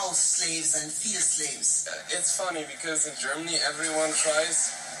house slaves and field slaves. It's funny because in Germany everyone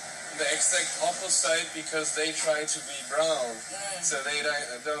tries the exact opposite because they try to be brown. So they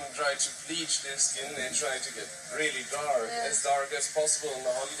don't try to bleach their skin, they try to get really dark, as dark as possible in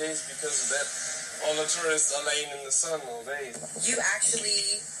the holidays. Because of that, all the tourists are laying in the sun all day. You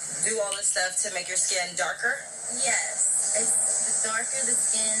actually do all this stuff to make your skin darker? Yes. It's the darker the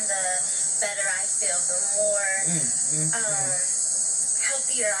skin, the better I feel, the more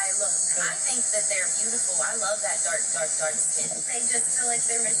healthier I look. I think that they're beautiful. I love that dark skin. They just feel like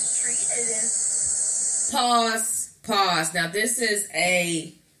they're mistreated. Pause. Now, this is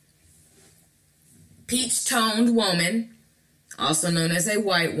a peach-toned woman, also known as a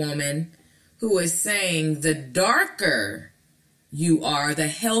white woman, who is saying the darker you are, the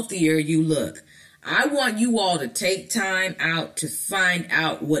healthier you look. I want you all to take time out to find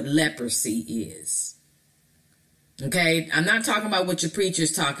out what leprosy is. Okay? I'm not talking about what your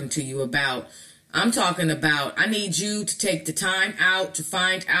preacher's talking to you about. I'm talking about, I need you to take the time out to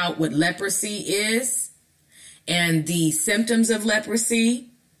find out what leprosy is and the symptoms of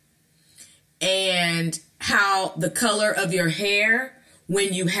leprosy and how the color of your hair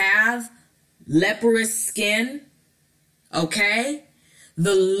when you have leprous skin, okay?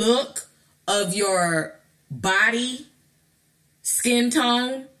 The look of your body, skin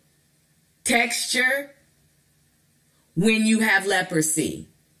tone, texture when you have leprosy.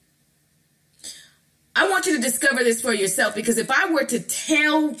 I want you to discover this for yourself, because if I were to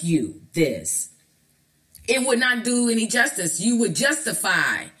tell you this, it would not do any justice. You would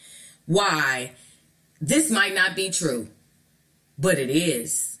justify why this might not be true, but it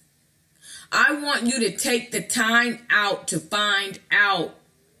is. I want you to take the time out to find out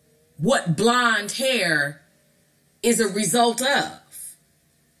what blonde hair is a result of.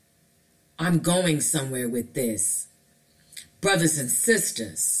 I'm going somewhere with this. Brothers and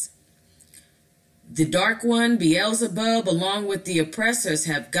sisters, the dark one, Beelzebub, along with the oppressors,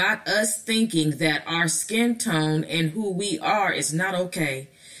 have got us thinking that our skin tone and who we are is not okay.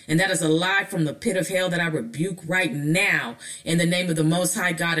 And that is a lie from the pit of hell that I rebuke right now in the name of the Most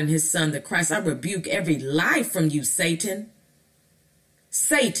High God and His Son, the Christ. I rebuke every lie from you, Satan.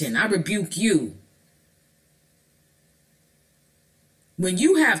 Satan, I rebuke you. When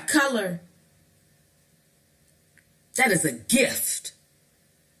you have color, that is a gift.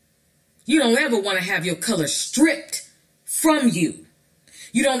 You don't ever want to have your color stripped from you.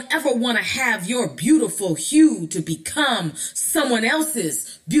 You don't ever want to have your beautiful hue to become someone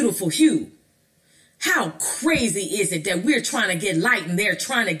else's beautiful hue. How crazy is it that we're trying to get light and they're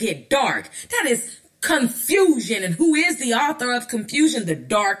trying to get dark? That is confusion. And who is the author of confusion? The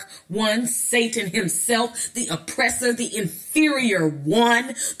dark one, Satan himself, the oppressor, the inferior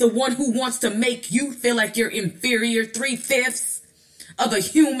one, the one who wants to make you feel like you're inferior, 3/5 of a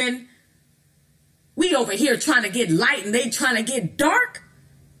human. We over here trying to get light and they trying to get dark.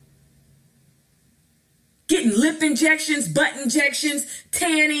 Getting lip injections, butt injections,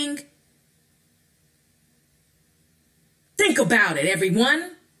 tanning. Think about it,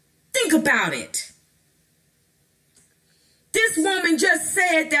 everyone. Think about it. This woman just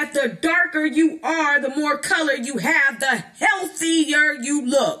said that the darker you are, the more color you have, the healthier you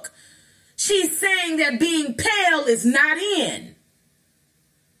look. She's saying that being pale is not in.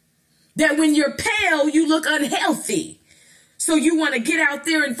 That when you're pale, you look unhealthy. So you want to get out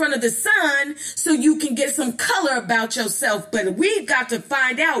there in front of the sun so you can get some color about yourself. But we've got to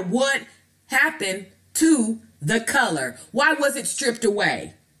find out what happened to the color. Why was it stripped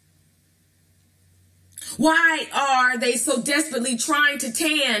away? Why are they so desperately trying to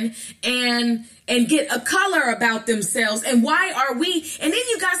tan and get a color about themselves? And why are we? And then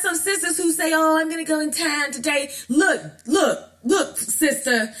you got some sisters who say, oh, I'm going to go and tan today. Look,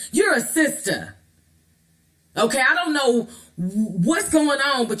 sister, you're a sister. Okay, I don't know what's going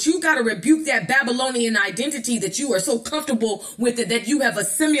on, but you got to rebuke that Babylonian identity that you are so comfortable with it, that you have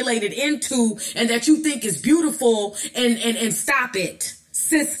assimilated into and that you think is beautiful, and stop it.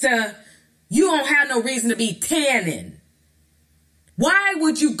 Sister, you don't have no reason to be tanning. Why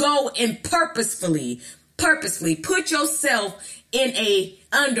would you go and purposefully put yourself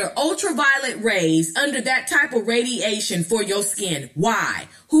under ultraviolet rays, under that type of radiation for your skin? Why?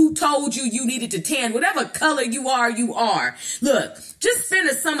 Who told you you needed to tan? Whatever color you are, you are. Look, just spend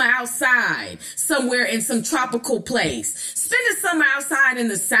a summer outside somewhere in some tropical place. Spend a summer outside in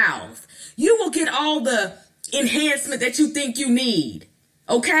the South. You will get all the enhancement that you think you need.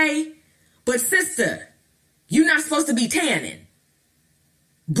 Okay? But sister, you're not supposed to be tanning.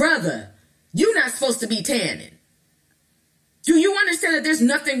 Brother, you're not supposed to be tanning. Do you understand that there's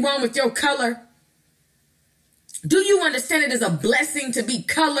nothing wrong with your color? Do you understand it is a blessing to be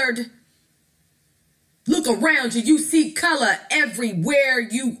colored? Look around you. You see color everywhere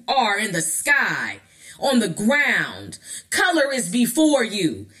you are, in the sky, on the ground. Color is before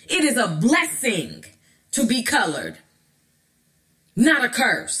you. It is a blessing to be colored, not a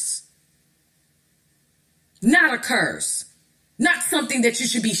curse. Not a curse. Not something that you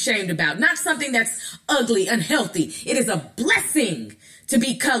should be ashamed about. Not something that's ugly, unhealthy. It is a blessing to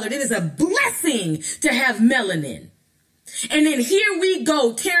be colored. It is a blessing to have melanin. And then here we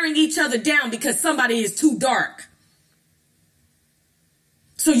go tearing each other down because somebody is too dark.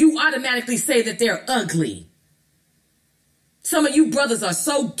 So you automatically say that they're ugly. Some of you brothers are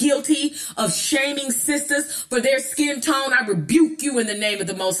so guilty of shaming sisters for their skin tone. I rebuke you in the name of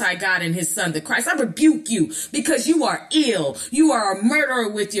the Most High God and his Son, the Christ. I rebuke you because you are ill. You are a murderer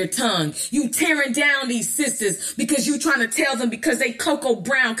with your tongue. You tearing down these sisters because you trying to tell them because they cocoa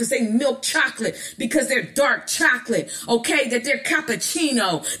brown, because they milk chocolate, because they're dark chocolate, okay, that they're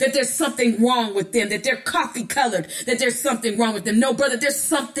cappuccino, that there's something wrong with them, that they're coffee colored, that there's something wrong with them. No, brother, there's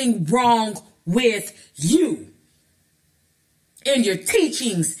something wrong with you. In your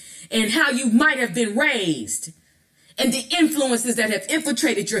teachings and how you might have been raised and the influences that have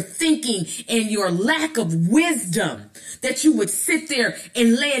infiltrated your thinking and your lack of wisdom, that you would sit there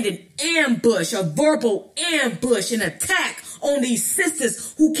and land an ambush, a verbal ambush, an attack on these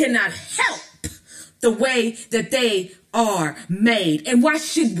sisters who cannot help the way that they are made. And why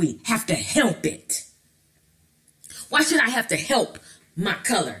should we have to help it? Why should I have to help my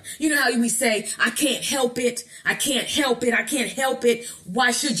color? You know how we say, I can't help it. I can't help it. I can't help it.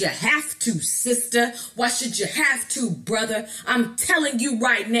 Why should you have to, sister? Why should you have to, brother? I'm telling you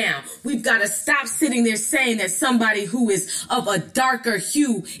right now, we've got to stop sitting there saying that somebody who is of a darker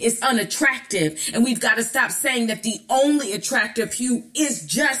hue is unattractive. And we've got to stop saying that the only attractive hue is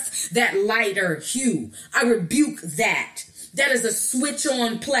just that lighter hue. I rebuke that. That is a switch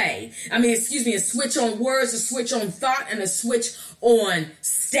on play. A switch on words, a switch on thought, and a switch on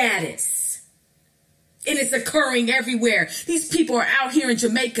status. And it's occurring everywhere. These people are out here in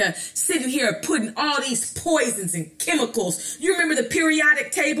Jamaica sitting here putting all these poisons and chemicals. You remember the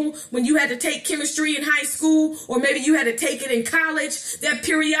periodic table when you had to take chemistry in high school, or maybe you had to take it in college? That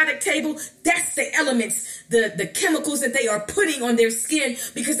periodic table, that's the elements, the chemicals that they are putting on their skin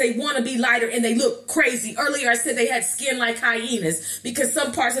because they want to be lighter and they look crazy. Earlier I said they had skin like hyenas because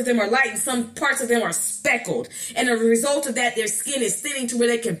some parts of them are light and some parts of them are speckled. And as a result of that, their skin is thinning to where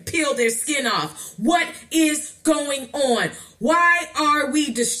they can peel their skin off. What is going on? Why are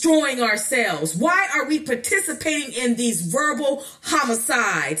we destroying ourselves? Why are we participating in these verbal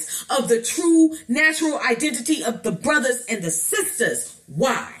homicides of the true natural identity of the brothers and the sisters?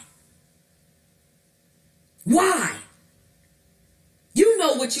 Why? Why? You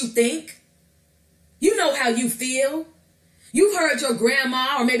know what you think. You know how you feel. You've heard your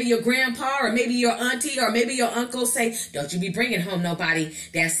grandma or maybe your grandpa or maybe your auntie or maybe your uncle say, don't you be bringing home nobody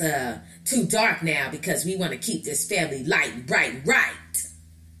that's too dark now because we want to keep this family light and bright and right.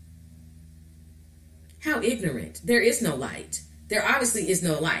 How ignorant. There is no light. There obviously is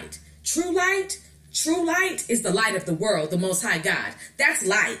no light. True light is the light of the world, the Most High God. That's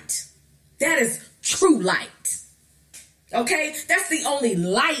light. That is true light. Okay? That's the only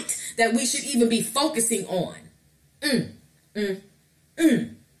light that we should even be focusing on.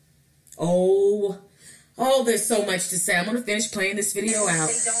 Oh, there's so much to say. I'm going to finish playing this video out.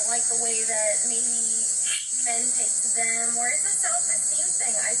 They don't like the way that maybe men take to them, or it's a self-esteem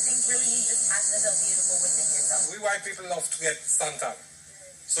thing. I think really you just have to feel beautiful within yourself. We white people love to get suntan.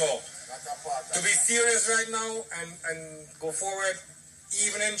 So, to be serious right now and go forward,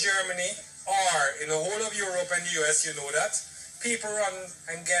 even in Germany or in the whole of Europe and the US, you know that, people run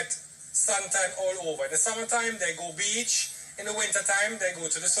and get suntan all over. In the summertime, they go beach. In the wintertime, they go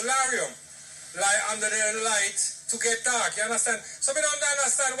to the solarium. Lie under the light to get dark. You understand? So we don't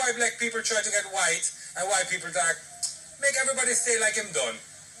understand why black people try to get white and white people dark. Make everybody stay like him done.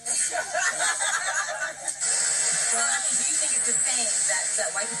 Well, do you think it's the same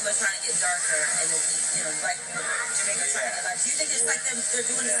that white people are trying to get darker and then, black people, Jamaica trying to get lighter? Do you think it's like they're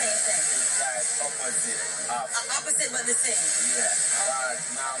doing the same thing? It's like opposite. Opposite but the same? Yeah. But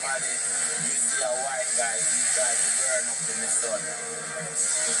normally, you see a white guy, he tries to burn up in the sun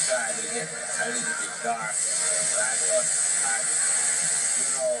to try to get a little bit dark. Like us, and,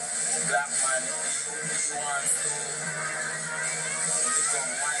 the black man, he wants to become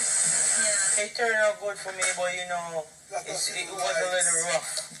white. It turned out good for me, but it was a little rough.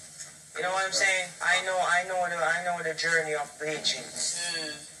 You know what I'm saying? I know the journey of bleaching.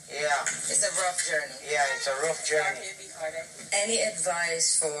 Yeah. It's a rough journey. Yeah, it's a rough journey. Any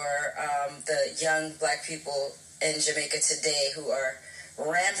advice for the young black people in Jamaica today who are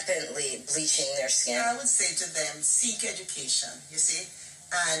rampantly bleaching their skin? I would say to them, seek education, you see?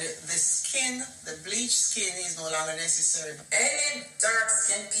 And the bleached skin is no longer necessary. Any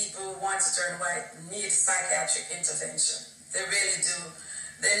dark-skinned people who want to turn white need psychiatric intervention. They really do.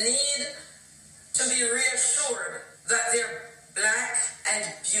 They need to be reassured that they're black and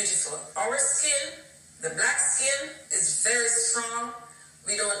beautiful. Our skin, the black skin, is very strong.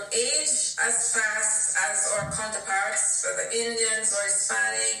 We don't age as fast as our counterparts, the Indians or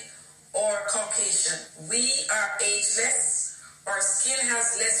Hispanic or Caucasian. We are ageless. Our skin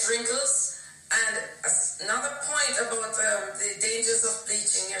has less wrinkles. And another point about the dangers of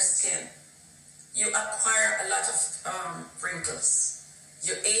bleaching your skin, you acquire a lot of wrinkles.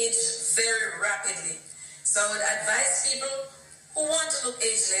 You age very rapidly. So I would advise people who want to look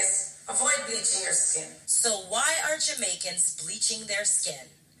ageless, avoid bleaching your skin. So why are Jamaicans bleaching their skin?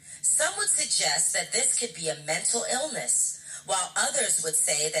 Some would suggest that this could be a mental illness, while others would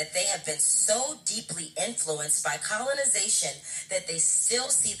say that they have been so deeply influenced by colonization that they still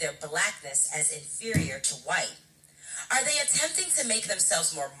see their blackness as inferior to white. Are they attempting to make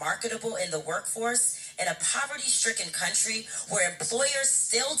themselves more marketable in the workforce in a poverty-stricken country where employers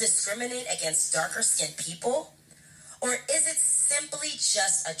still discriminate against darker-skinned people? Or is it simply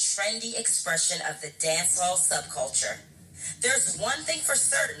just a trendy expression of the dancehall subculture? There's one thing for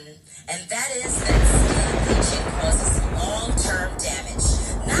certain, and that is that skin bleaching causes long-term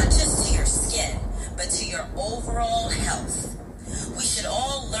damage, not just to your skin, but to your overall health. We should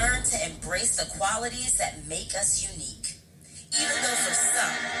all learn to embrace the qualities that make us unique, even though for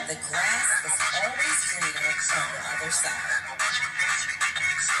some, the grass is always greener on the other side.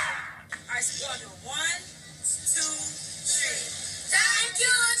 All right, so we're going to do 1, 2, 3. Thank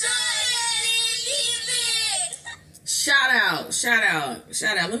you,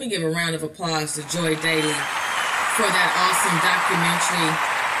 Shout out. Let me give a round of applause to Joy Daly for that awesome documentary.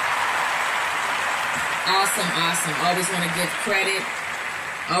 Awesome. Always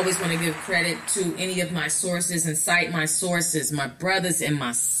want to give credit to any of my sources and cite my sources, my brothers and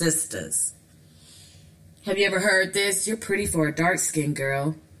my sisters. Have you ever heard this? You're pretty for a dark-skinned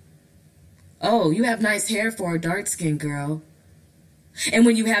girl. Oh, you have nice hair for a dark-skinned girl. And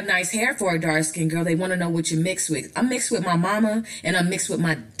when you have nice hair for a dark-skinned girl, they want to know what you mix with. I'm mixed with my mama, and I'm mixed with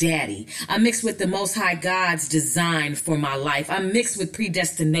my daddy. I'm mixed with the Most High God's design for my life. I'm mixed with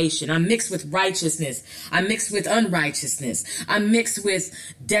predestination. I'm mixed with righteousness. I'm mixed with unrighteousness. I'm mixed with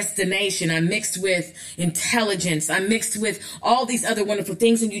destination. I'm mixed with intelligence. I'm mixed with all these other wonderful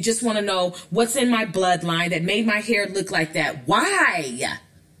things, and you just want to know what's in my bloodline that made my hair look like that. Why?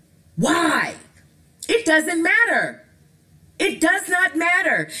 Why? It doesn't matter. It does not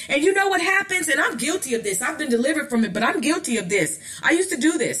matter. And you know what happens? And I'm guilty of this. I've been delivered from it, but I'm guilty of this. I used to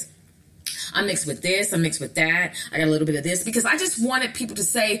do this. I'm mixed with this. I'm mixed with that. I got a little bit of this because I just wanted people to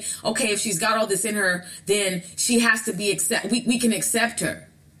say, okay, if she's got all this in her, then she has to be we can accept her.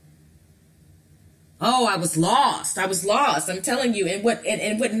 Oh, I was lost. I'm telling you. And what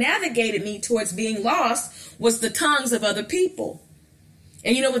navigated me towards being lost was the tongues of other people.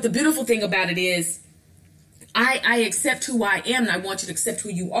 And you know what the beautiful thing about it is? I accept who I am, and I want you to accept who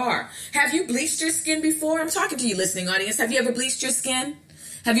you are. Have you bleached your skin before? I'm talking to you, listening audience. Have you ever bleached your skin?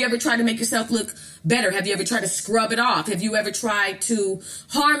 Have you ever tried to make yourself look better? Have you ever tried to scrub it off? Have you ever tried to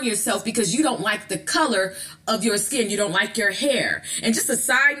harm yourself because you don't like the color of your skin? You don't like your hair? And just a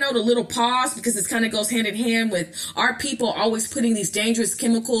side note, a little pause, because this kind of goes hand in hand with our people always putting these dangerous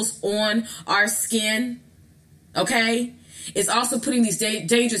chemicals on our skin. Okay? It's also putting these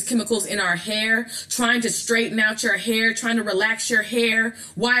dangerous chemicals in our hair, trying to straighten out your hair, trying to relax your hair.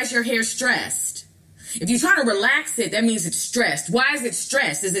 Why is your hair stressed? If you're trying to relax it, that means it's stressed. Why is it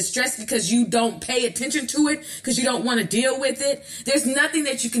stressed? Is it stressed because you don't pay attention to it? Because you don't want to deal with it? There's nothing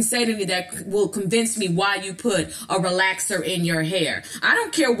that you can say to me that will convince me why you put a relaxer in your hair. I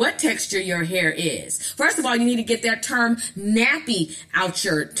don't care what texture your hair is. First of all, you need to get that term nappy out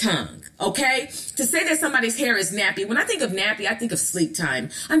your tongue. Okay? To say that somebody's hair is nappy, when I think of nappy, I think of sleep time.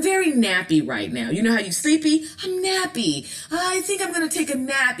 I'm very nappy right now. You know how you sleepy? I'm nappy. I think I'm going to take a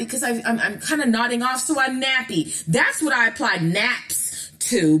nap because I'm kind of nodding off, so I'm nappy. That's what I apply naps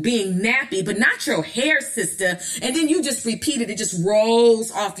to, being nappy, but not your hair, sister. And then you just repeat it. It just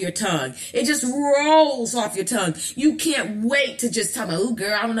rolls off your tongue. It just rolls off your tongue. You can't wait to just tell me, oh,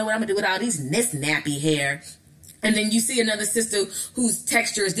 girl, I don't know what I'm going to do with all this nappy hair. And then you see another sister whose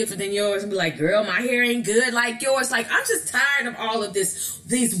texture is different than yours and be like, girl, my hair ain't good like yours. Like, I'm just tired of all of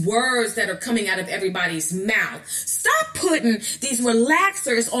these words that are coming out of everybody's mouth. Stop putting these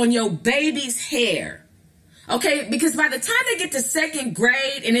relaxers on your baby's hair. Okay, because by the time they get to second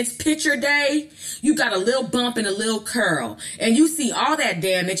grade and it's picture day, you got a little bump and a little curl. And you see all that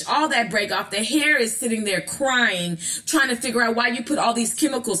damage, all that break off. The hair is sitting there crying, trying to figure out why you put all these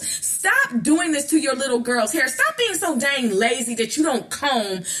chemicals. Stop doing this to your little girl's hair. Stop being so dang lazy that you don't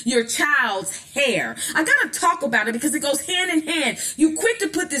comb your child's hair. I gotta talk about it because it goes hand in hand. You quick to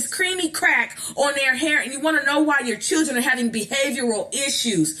put this creamy crack on their hair and you want to know why your children are having behavioral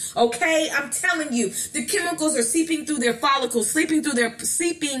issues. Okay, I'm telling you, the chemicals are seeping through their follicles, seeping through their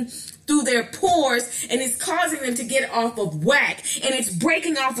pores, and it's causing them to get off of whack, and it's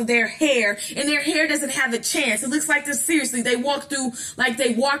breaking off of their hair, and their hair doesn't have a chance. It looks like this, seriously, they walk through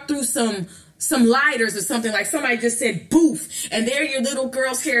some lighters or something, like somebody just said boof, and there your little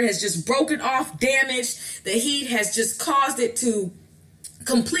girl's hair has just broken off, damaged. The heat has just caused it to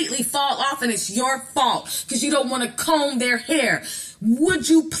completely fall off, and it's your fault because you don't want to comb their hair. Would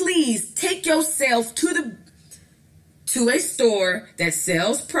you please take yourself to a store that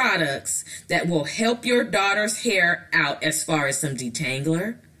sells products that will help your daughter's hair out, as far as some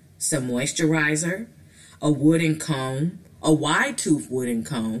detangler, some moisturizer, a wooden comb, a wide tooth wooden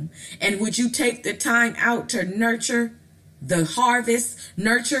comb, and would you take the time out to nurture the harvest,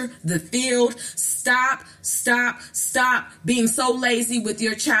 nurture the field? Stop being so lazy with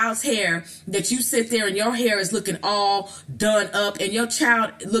your child's hair that you sit there and your hair is looking all done up, and your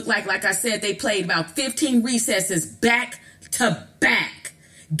child look like I said, they played about 15 recesses back to back.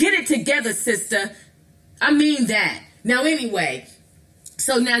 Get it together, sister. I mean that. Now, anyway,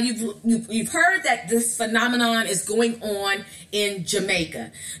 so now you've heard that this phenomenon is going on in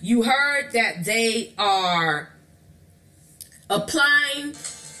Jamaica. You heard that they are applying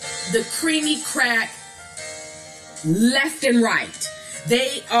the creamy crack left and right.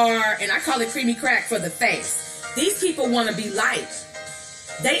 They are, and I call it creamy crack for the face. These people want to be light.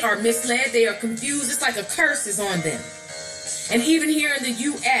 They are misled. They are confused. It's like a curse is on them. And even here in the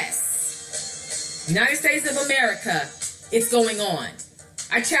U.S., United States of America, it's going on.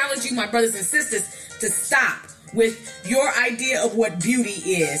 I challenge you, my brothers and sisters, to stop with your idea of what beauty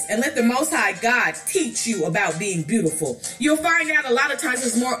is and let the Most High God teach you about being beautiful. You'll find out a lot of times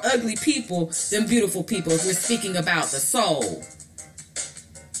there's more ugly people than beautiful people if we're speaking about the soul.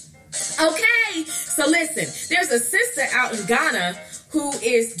 Okay, so listen, there's a sister out in Ghana who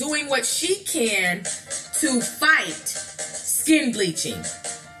is doing what she can to fight skin bleaching.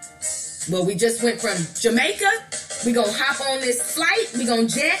 Well, we just went from Jamaica. We're going to hop on this flight. We're going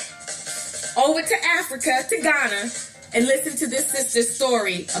to jet over to Africa, to Ghana, and listen to this sister's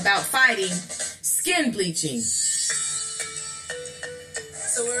story about fighting skin bleaching.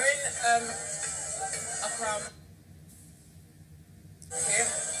 So we're in Accra here,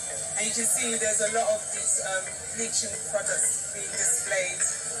 and you can see there's a lot of these bleaching products being displayed.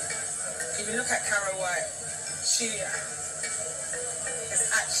 If you look at Cara White, she is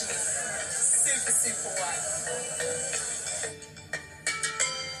actually super white.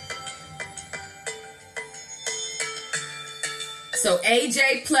 So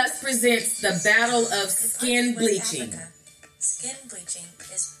AJ Plus presents the Battle of Skin Bleaching. Skin bleaching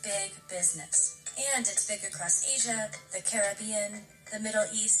is big business, and it's big across Asia, the Caribbean, the Middle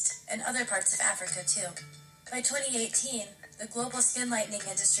East, and other parts of Africa too. By 2018, the global skin lightening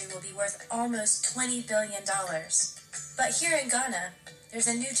industry will be worth almost $20 billion. But here in Ghana, there's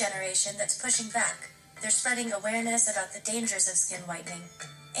a new generation that's pushing back. They're spreading awareness about the dangers of skin whitening,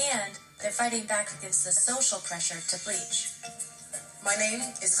 and they're fighting back against the social pressure to bleach. My name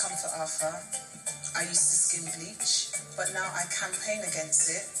is Comfort Arthur. I used to skin bleach, but now I campaign against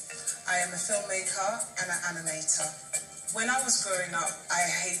it. I am a filmmaker and an animator. When I was growing up, I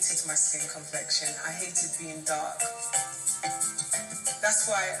hated my skin complexion. I hated being dark. That's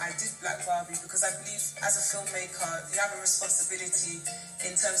why I did Black Barbie, because I believe as a filmmaker, you have a responsibility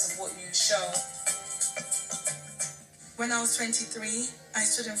in terms of what you show. When I was 23, I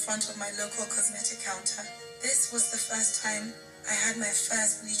stood in front of my local cosmetic counter. This was the first time I had my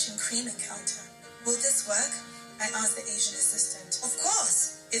first bleaching cream encounter. Will this work? I asked the Asian assistant. Of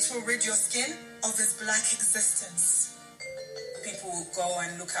course! It will rid your skin of its black existence. People go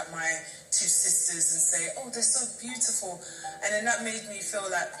and look at my two sisters and say, oh, they're so beautiful. And then that made me feel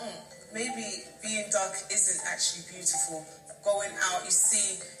like, maybe being dark isn't actually beautiful. going out, you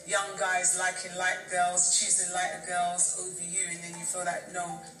see young guys liking light girls, choosing lighter girls over you, and then you feel like,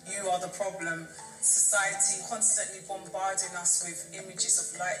 no, you are the problem. Society constantly bombarding us with images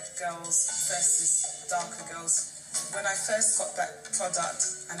of light girls versus darker girls. When I first got that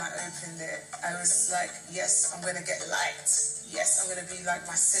product and I opened it, I was like, yes, I'm going to get liked. Yes, I'm going to be like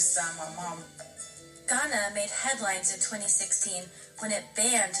my sister and my mom. Ghana made headlines in 2016 when it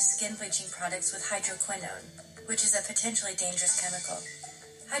banned skin bleaching products with hydroquinone, which is a potentially dangerous chemical.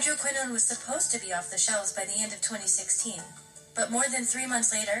 Hydroquinone was supposed to be off the shelves by the end of 2016, but more than 3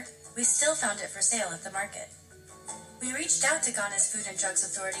 months later, we still found it for sale at the market. We reached out to Ghana's Food and Drugs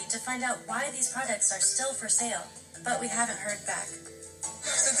Authority to find out why these products are still for sale, but we haven't heard back.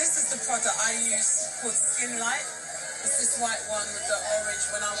 So this is the product I use called Skin Light. It's this white one with the orange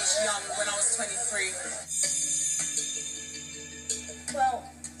when I was young, when I was 23. Well,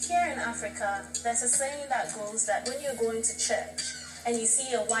 here in Africa, there's a saying that goes that when you're going to church and you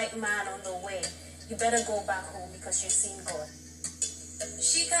see a white man on the way, you better go back home because you've seen God.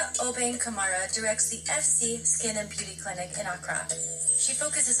 Shika Obeng Kamara directs the FC Skin and Beauty Clinic in Accra. She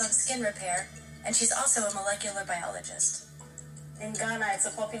focuses on skin repair, and she's also a molecular biologist. In Ghana, it's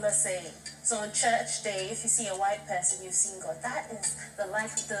a popular saying. So on church day, if you see a white person, you've seen God. That is the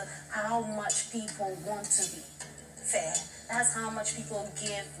life, how much people want to be fair. That's how much people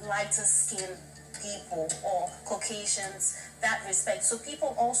give lighter skin people or Caucasians that respect. So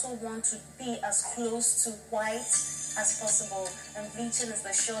people also want to be as close to white as possible, and bleaching is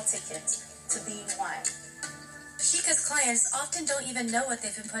the sure ticket to being white. Shika's clients often don't even know what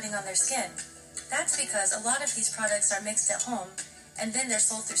they've been putting on their skin. That's because a lot of these products are mixed at home, and then they're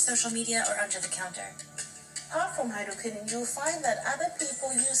sold through social media or under the counter. Apart from hydroquinone, you'll find that other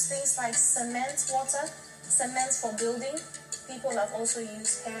people use things like cement water, cement for building. People have also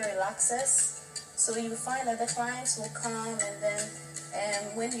used hair relaxers. So you find that the clients will come, and then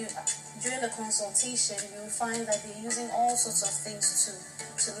during the consultation, you find that they're using all sorts of things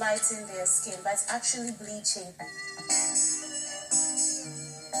to lighten their skin, but it's actually bleaching.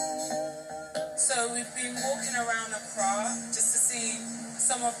 So we've been walking around Accra just to see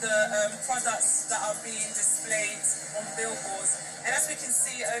some of the products that are being displayed on billboards. And as we can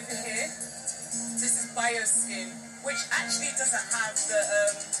see over here, this is BioSkin, which actually doesn't have the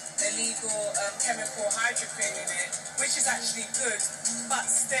illegal chemical hydroquinone in it, which is actually good, but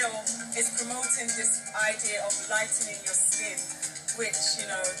still it's promoting this idea of lightening your skin, which, you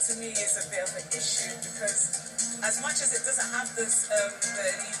know, to me is a bit of an issue, because as much as it doesn't have this the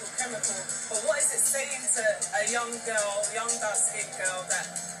illegal chemical, but what is it saying to a young dark-skinned girl that,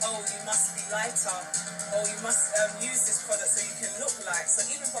 oh, you must be lighter, or you must use this product so you can look light? So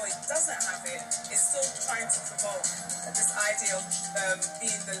even though it doesn't have it, it's still trying to promote this idea of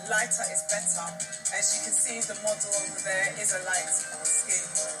being the lighter is better. As you can see, the model over there is a light-skinned,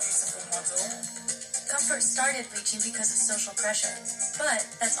 beautiful model. Comfort started bleaching because of social pressure, but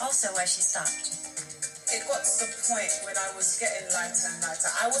that's also why she stopped. It got to the point when I was getting lighter and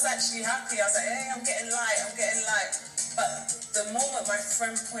lighter. I was actually happy. I was like, hey, I'm getting light. But the moment my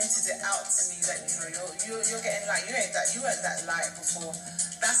friend pointed it out to me that, you know, you're getting light, you weren't that light before.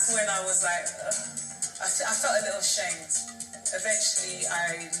 That's when I was like, I felt a little ashamed. Eventually,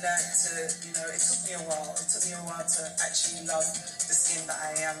 I learned to, you know, it took me a while. It took me a while to actually love the skin that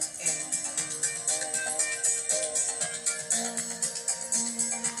I am in.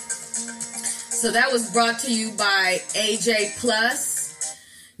 So that was brought to you by AJ Plus.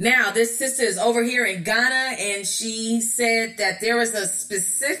 Now, this sister is over here in Ghana, and she said that there is a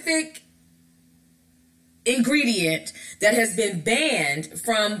specific ingredient that has been banned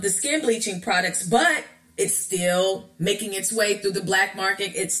from the skin bleaching products, but it's still making its way through the black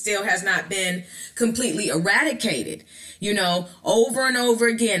market. It still has not been completely eradicated. You know, over and over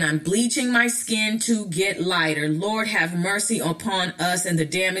again, I'm bleaching my skin to get lighter. Lord, have mercy upon us and the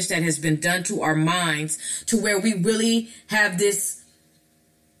damage that has been done to our minds, to where we really have this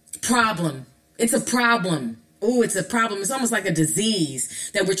problem. It's a problem. Oh, it's a problem. It's almost like a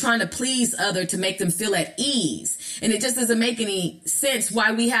disease that we're trying to please others to make them feel at ease. And it just doesn't make any sense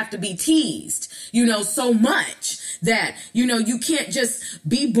why we have to be teased, you know, so much that, you know, you can't just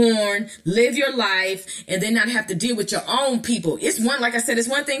be born, live your life, and then not have to deal with your own people. It's one, like I said, it's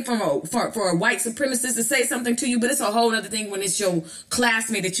one thing for a white supremacist to say something to you, but it's a whole other thing when it's your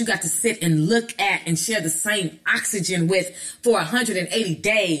classmate that you got to sit and look at and share the same oxygen with for 180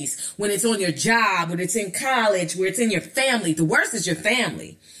 days, when it's on your job, when it's in college, where it's in your family. The worst is your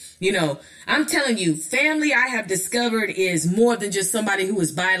family. You know, I'm telling you, family, I have discovered, is more than just somebody who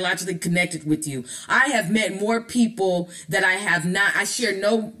is biologically connected with you. I have met more people that I share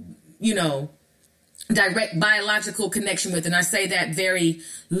no, you know, direct biological connection with. And I say that very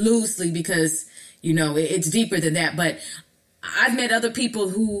loosely because, you know, it's deeper than that. But I've met other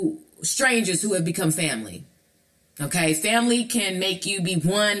people strangers who have become family. Okay, family can make you be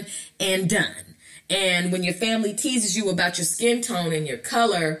one and done. And when your family teases you about your skin tone and your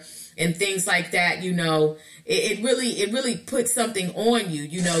color and things like that, you know, it really puts something on you.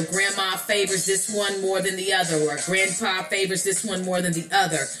 You know, grandma favors this one more than the other, or grandpa favors this one more than the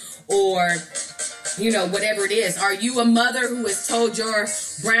other, or, you know, whatever it is. Are you a mother who has told your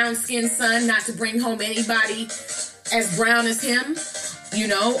brown-skinned son not to bring home anybody as brown as him? You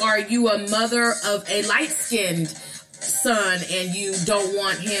know, are you a mother of a light-skinned son and you don't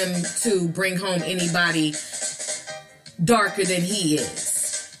want him to bring home anybody darker than he is?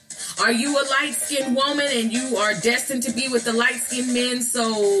 Are you a light-skinned woman and you are destined to be with the light-skinned men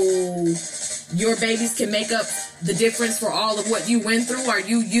so your babies can make up the difference for all of what you went through? Are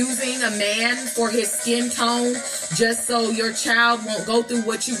you using a man for his skin tone just so your child won't go through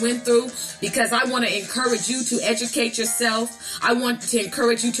what you went through? Because I want to encourage you to educate yourself. I want to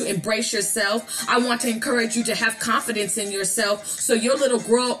encourage you to embrace yourself. I want to encourage you to have confidence in yourself so your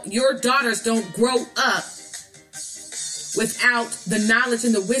daughters don't grow up without the knowledge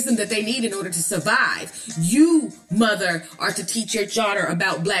and the wisdom that they need in order to survive. You, mother, are to teach your daughter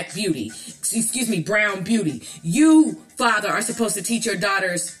about brown beauty. You, father, are supposed to teach your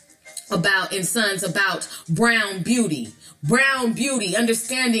daughters and sons about brown beauty. Brown beauty,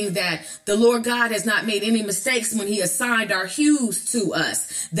 understanding that the Lord God has not made any mistakes when he assigned our hues to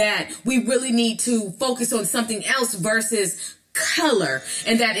us, that we really need to focus on something else versus color,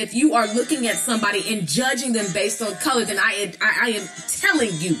 and that if you are looking at somebody and judging them based on color, then I am telling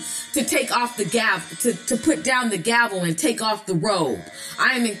you to take off the gavel, to put down the gavel and take off the robe.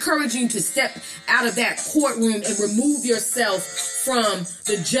 I am encouraging you to step out of that courtroom and remove yourself from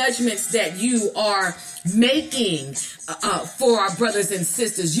the judgments that you are making for our brothers and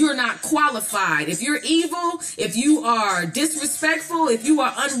sisters. You're not qualified. If you're evil, if you are disrespectful, if you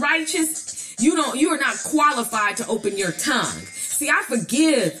are unrighteous, you are not qualified to open your tongue. See, I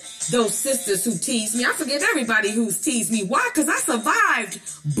forgive those sisters who tease me. I forgive everybody who's teased me. Why? Because I survived,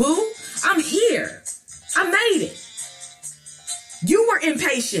 boo. I'm here. I made it. You were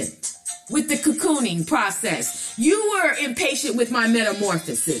impatient with the cocooning process. You were impatient with my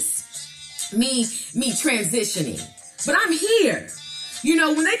metamorphosis. Me transitioning. But I'm here. You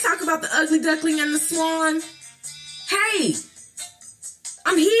know, when they talk about the ugly duckling and the swan, hey,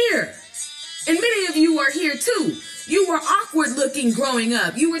 I'm here. And many of you are here too. You were awkward looking growing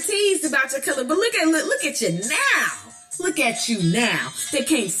up. You were teased about your color, but look at you now. Look at you now. They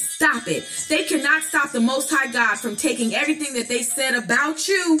can't stop it. They cannot stop the Most High God from taking everything that they said about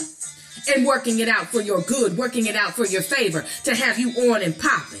you and working it out for your good, working it out for your favor, to have you on and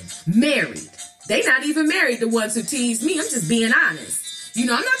popping, married. They not even married, the ones who tease me. I'm just being honest. You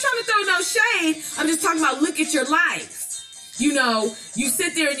know, I'm not trying to throw no shade. I'm just talking about look at your life. You know, you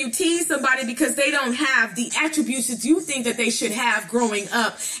sit there and you tease somebody because they don't have the attributes that you think that they should have growing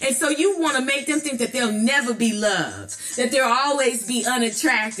up. And so you want to make them think that they'll never be loved, that they'll always be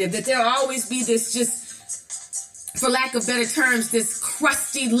unattractive, that there'll always be this just, for lack of better terms, this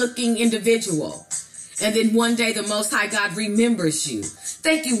crusty looking individual. And then one day the Most High God remembers you.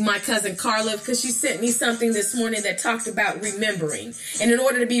 Thank you, my cousin Carla, because she sent me something this morning that talked about remembering. And in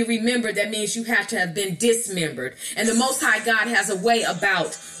order to be remembered, that means you have to have been dismembered. And the Most High God has a way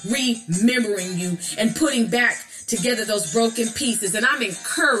about remembering you and putting back together those broken pieces. And I'm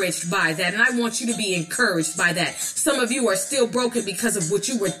encouraged by that. And I want you to be encouraged by that. Some of you are still broken because of what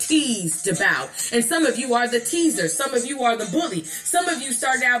you were teased about. And some of you are the teaser. Some of you are the bully. Some of you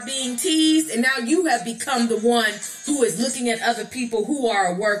started out being teased, and now you have become the one who is looking at other people who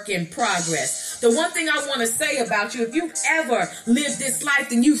are a work in progress. The one thing I want to say about you, if you've ever lived this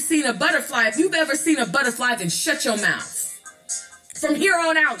life and you've seen a butterfly, if you've ever seen a butterfly, then shut your mouth. From here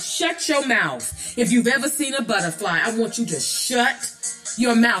on out, shut your mouth. If you've ever seen a butterfly, I want you to shut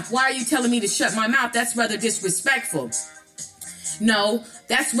your mouth. Why are you telling me to shut my mouth? That's rather disrespectful. No,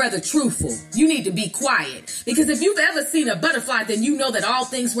 that's rather truthful. You need to be quiet. Because if you've ever seen a butterfly, then you know that all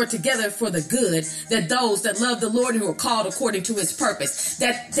things work together for the good, that those that love the Lord and who are called according to his purpose,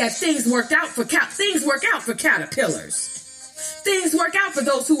 that things work out for caterpillars. Things work out for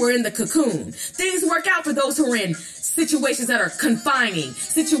those who are in the cocoon. Things work out for those who are in situations that are confining,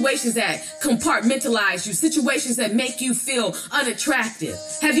 situations that compartmentalize you, situations that make you feel unattractive.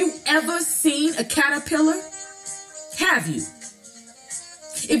 Have you ever seen a caterpillar? Have you?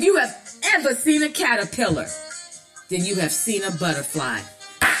 If you have ever seen a caterpillar, then you have seen a butterfly.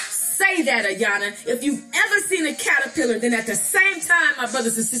 say that, Ayana. If you've ever seen a caterpillar, then at the same time, my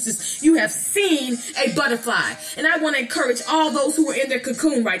brothers and sisters, you have seen a butterfly. And I want to encourage all those who are in their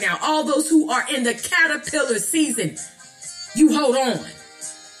cocoon right now, all those who are in the caterpillar season, you hold on.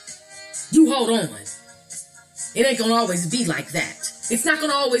 You hold on. It ain't going to always be like that. It's not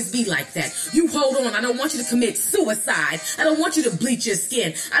going to always be like that. You hold on. I don't want you to commit suicide. I don't want you to bleach your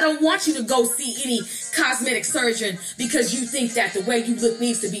skin. I don't want you to go see any cosmetic surgeon because you think that the way you look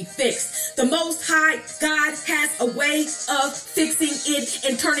needs to be fixed. The Most High God has a way of fixing it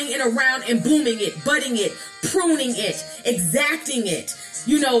and turning it around and blooming it, budding it, pruning it, exacting it.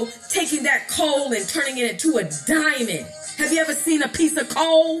 You know, taking that coal and turning it into a diamond. Have you ever seen a piece of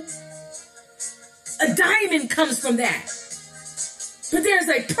coal? A diamond comes from that. But there's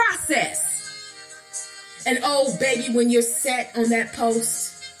a process. And oh, baby, when you're set on that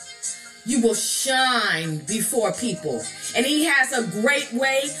post, you will shine before people. And he has a great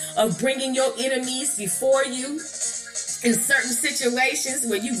way of bringing your enemies before you in certain situations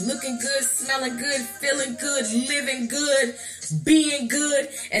where you looking good, smelling good, feeling good, living good, being good,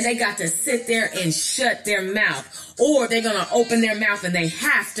 and they got to sit there and shut their mouth. Or they're going to open their mouth and they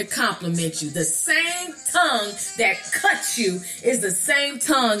have to compliment you. The same tongue that cuts you is the same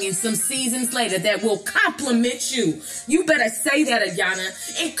tongue in some seasons later that will compliment you. You better say that, Ayana.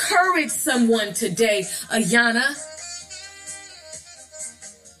 Encourage someone today, Ayana.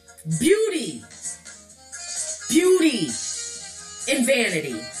 Beauty and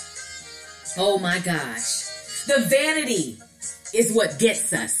vanity. Oh my gosh. The vanity is what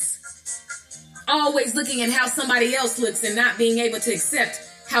gets us. Always looking at how somebody else looks and not being able to accept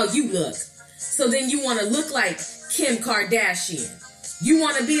how you look. So then you want to look like Kim Kardashian. You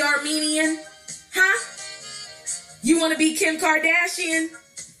want to be Armenian? Huh? You want to be Kim Kardashian?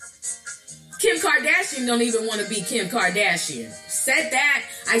 Kim Kardashian don't even want to be Kim Kardashian. Said that.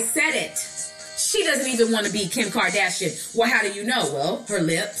 I said it. She doesn't even want to be Kim Kardashian. Well, how do you know? Well, her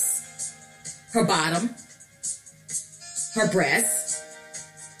lips, her bottom, her breasts,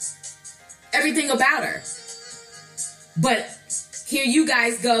 everything about her. But here you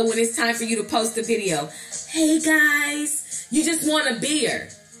guys go when it's time for you to post a video. Hey guys, you just want to be her.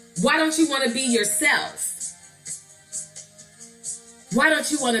 Why don't you want to be yourself? Why don't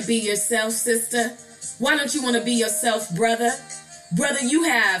you want to be yourself, sister? Why don't you want to be yourself, brother? Brother, you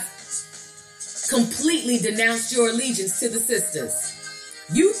have completely denounced your allegiance to the sisters.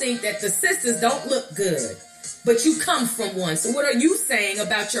 You think that the sisters don't look good, but you come from one. So what are you saying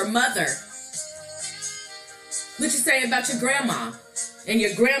about your mother? What you saying about your grandma and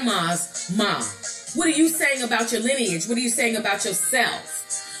your grandma's mom? What are you saying about your lineage? What are you saying about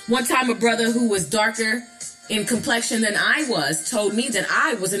yourself? One time a brother who was darker in complexion than I was told me that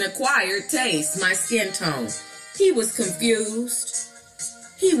I was an acquired taste, my skin tone. He was confused.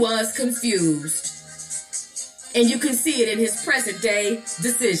 He was confused. And you can see it in his present day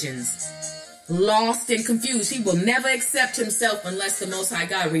decisions. Lost and confused. He will never accept himself unless the Most High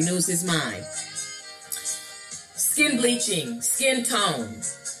God renews his mind. Skin bleaching, skin tone.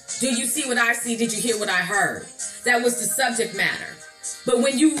 Do you see what I see? Did you hear what I heard? That was the subject matter. But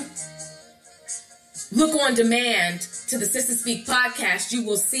when you look on demand to the Sister Speak podcast, you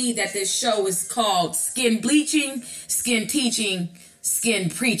will see that this show is called Skin Bleaching, Skin Teaching, Skin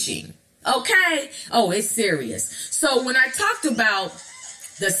Preaching. Okay? Oh, it's serious. So when I talked about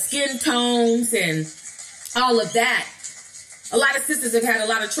the skin tones and all of that, a lot of sisters have had a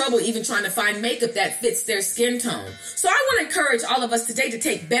lot of trouble even trying to find makeup that fits their skin tone. So I want to encourage all of us today to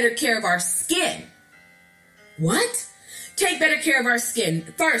take better care of our skin. What? Take better care of our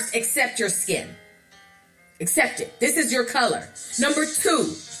skin. First, accept your skin. Accept it. This is your color. Number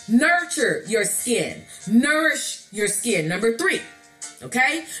 2, nurture your skin. Nourish your skin. Number 3,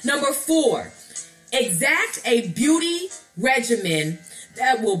 okay? Number 4, exact a beauty regimen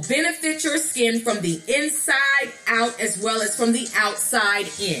that will benefit your skin from the inside out as well as from the outside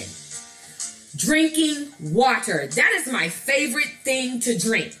in. Drinking water. That is my favorite thing to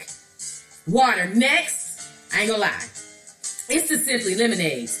drink. Water. Next, I ain't gonna lie, it's the Simply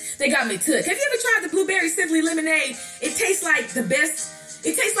Lemonades. They got me took. Have you ever tried the blueberry Simply Lemonade? It tastes like the best.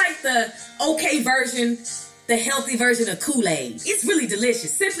 It tastes like the okay version, the healthy version of Kool-Aid. It's really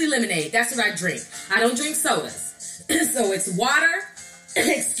delicious. Simply Lemonade. That's what I drink. I don't drink sodas. So it's water,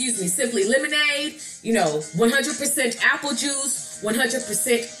 excuse me, Simply Lemonade, 100% apple juice,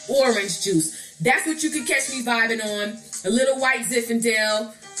 100% orange juice. That's what you can catch me vibing on. A little white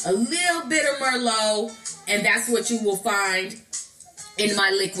Zinfandel, a little bit of Merlot, and that's what you will find in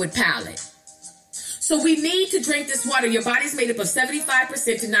my liquid palette. So we need to drink this water. Your body's made up of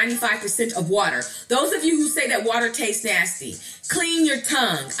 75% to 95% of water. Those of you who say that water tastes nasty, clean your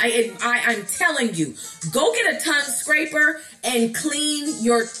tongue. I'm telling you, go get a tongue scraper and clean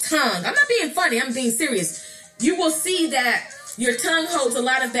your tongue. I'm not being funny. I'm being serious. You will see that your tongue holds a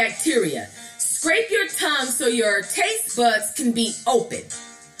lot of bacteria. Scrape your tongue so your taste buds can be open.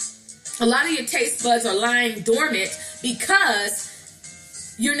 A lot of your taste buds are lying dormant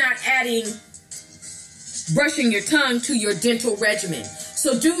because you're not adding brushing your tongue to your dental regimen.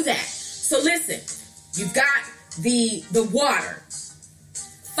 So do that. So listen, you've got the water.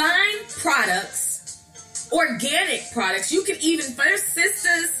 Find products, organic products. You can even find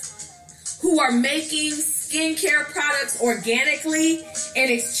sisters who are making skincare products organically, and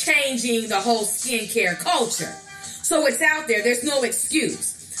it's changing the whole skincare culture. So it's out there. There's no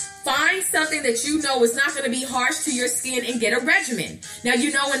excuse. Find something that you know is not going to be harsh to your skin and get a regimen. Now,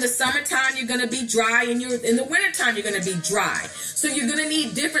 you know in the summertime you're going to be dry, and in the wintertime you're going to be dry. So you're going to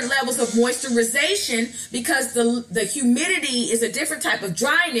need different levels of moisturization because the humidity is a different type of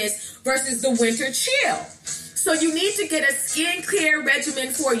dryness versus the winter chill. So you need to get a skincare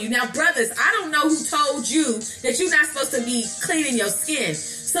regimen for you. Now, brothers, I don't know who told you that you're not supposed to be cleaning your skin.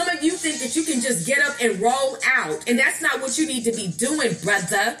 Some of you think that you can just get up and roll out, and that's not what you need to be doing,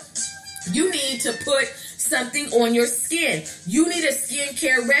 brother. You need to put something on your skin. You need a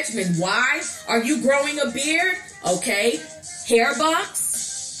skincare regimen. Why? Are you growing a beard? Okay. Hair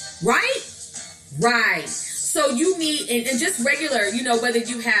box? Right? Right. So you need, and just regular, whether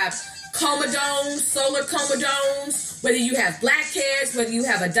you have comedones, solar comedones, whether you have blackheads, whether you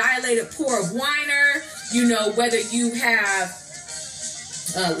have a dilated pore of Weiner, whether you have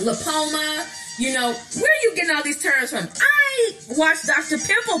lipoma, where are you getting all these terms from? I watched Dr.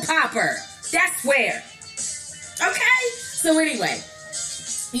 Pimple Popper. That's where. Okay? So anyway,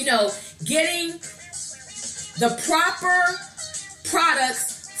 getting the proper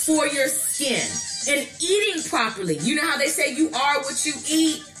products for your skin and eating properly. You know how they say you are what you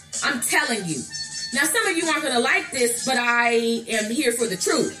eat? I'm telling you. Now, some of you aren't going to like this, but I am here for the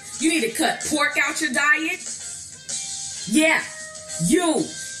truth. You need to cut pork out your diet. Yeah. You.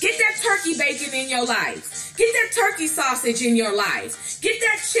 Get that turkey bacon in your life. Get that turkey sausage in your life. Get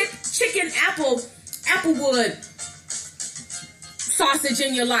that chicken applewood sausage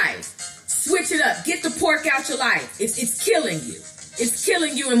in your life. Switch it up. Get the pork out your life. It's killing you. It's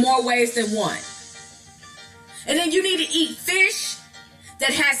killing you in more ways than one. And then you need to eat fish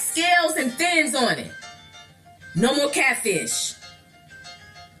that has scales and fins on it. No more catfish.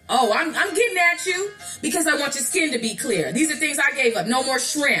 Oh, I'm getting at you because I want your skin to be clear. These are things I gave up. No more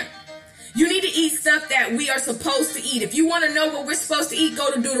shrimp. You need to eat stuff that we are supposed to eat. If you want to know what we're supposed to eat,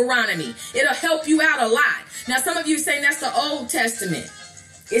 go to Deuteronomy. It'll help you out a lot. Now, some of you are saying that's the Old Testament.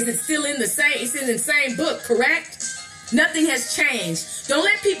 Is it still in the same? It's in the same book, correct? Nothing has changed. Don't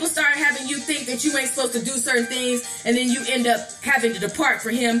let people start having you think that you ain't supposed to do certain things, and then you end up having to depart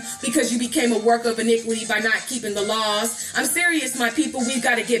from him because you became a work of iniquity by not keeping the laws. I'm serious, my people. We've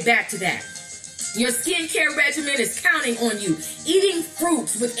got to get back to that. Your skincare regimen is counting on you. Eating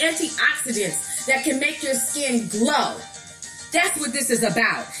fruits with antioxidants that can make your skin glow. That's what this is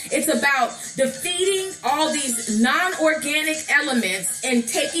about. It's about defeating all these non-organic elements and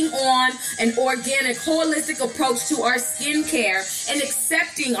taking on an organic, holistic approach to our skincare and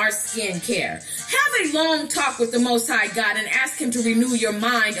accepting our skincare. Have a long talk with the Most High God and ask him to renew your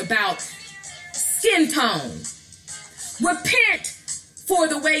mind about skin tone. Repent for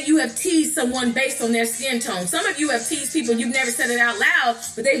the way you have teased someone based on their skin tone. Some of you have teased people, you've never said it out loud,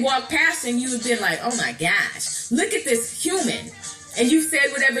 but they walk past and you've been like, oh my gosh, look at this human. And you've said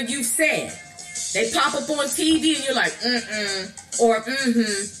whatever you've said. They pop up on TV and you're like, or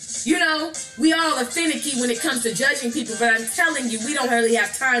You know, we all are finicky when it comes to judging people, but I'm telling you, we don't really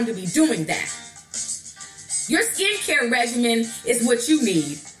have time to be doing that. Your skincare regimen is what you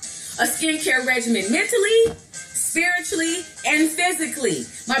need. A skincare regimen mentally, spiritually, and physically,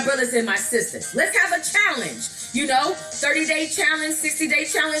 my brothers and my sisters. Let's have a challenge, 30-day challenge, 60-day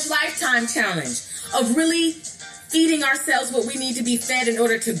challenge, lifetime challenge of really feeding ourselves what we need to be fed in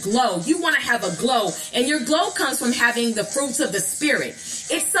order to glow. You want to have a glow, and your glow comes from having the fruits of the Spirit.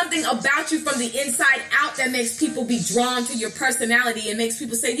 It's something about you from the inside out that makes people be drawn to your personality and makes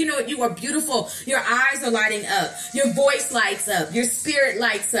people say, you know what, you are beautiful. Your eyes are lighting up. Your voice lights up. Your spirit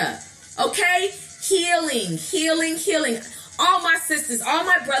lights up. Okay? Healing, healing, healing. All my sisters, all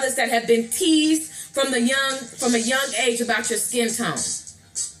my brothers that have been teased from a young age about your skin tone.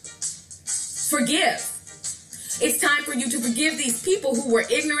 Forgive. It's time for you to forgive these people who were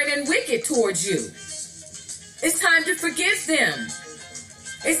ignorant and wicked towards you. It's time to forgive them.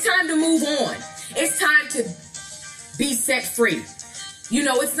 It's time to move on. It's time to be set free. You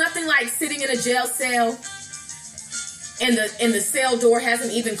know, it's nothing like sitting in a jail cell and the cell door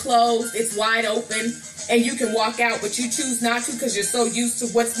hasn't even closed. It's wide open and you can walk out, but you choose not to because you're so used to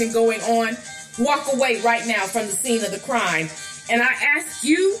what's been going on. Walk away right now from the scene of the crime. And I ask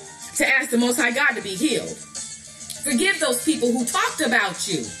you to ask the Most High God to be healed. Forgive those people who talked about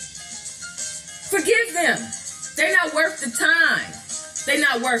you. Forgive them. They're not worth the time. They're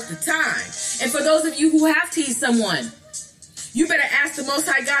not worth the time. And for those of you who have teased someone, you better ask the Most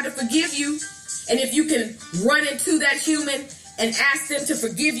High God to forgive you. And if you can run into that human and ask them to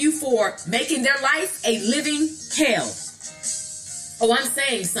forgive you for making their life a living hell. Oh, I'm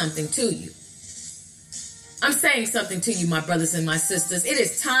saying something to you. I'm saying something to you, my brothers and my sisters. It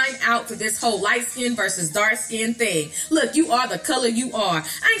is time out for this whole light skin versus dark skin thing. Look, you are the color you are.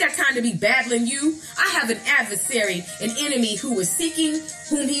 I ain't got time to be battling you. I have an adversary, an enemy who is seeking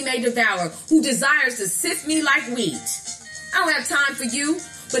whom he may devour, who desires to sift me like wheat. I don't have time for you.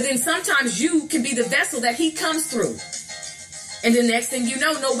 But then sometimes you can be the vessel that he comes through. And the next thing you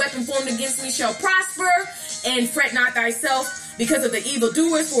know, no weapon formed against me shall prosper. And fret not thyself because of the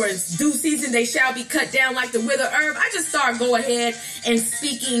evildoers, for in due season they shall be cut down like the withered herb. I just start go ahead and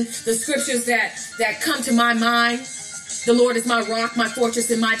speaking the scriptures that come to my mind. The Lord is my rock, my fortress,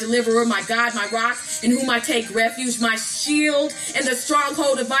 and my deliverer, my God, my rock, in whom I take refuge, my shield, and the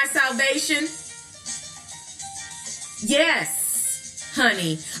stronghold of my salvation. Yes,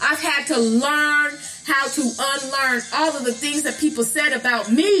 honey, I've had to learn how to unlearn all of the things that people said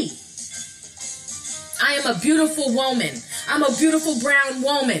about me. I am a beautiful woman. I'm a beautiful brown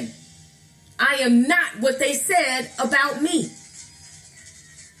woman. I am not what they said about me.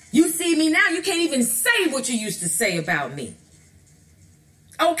 You see me now, you can't even say what you used to say about me.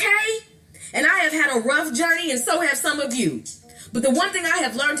 Okay? And I have had a rough journey, and so have some of you. But the one thing I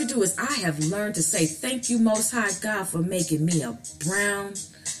have learned to do is I have learned to say, thank you, Most High God, for making me a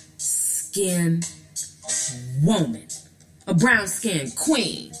brown-skinned woman. A brown-skinned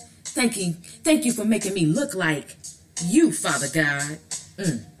queen. Thank you for making me look like you, Father God.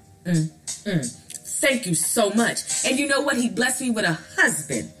 Thank you so much. And you know what? He blessed me with a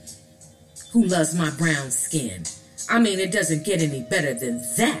husband who loves my brown skin. I mean, it doesn't get any better than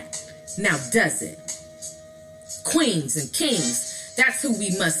that. Now, does it? Queens and kings, that's who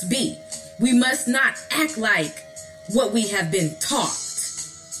we must be. We must not act like what we have been taught.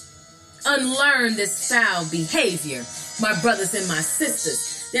 Unlearn this foul behavior, my brothers and my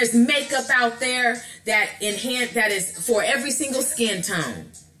sisters. There's makeup out there that is for every single skin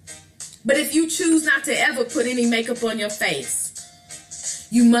tone. But if you choose not to ever put any makeup on your face,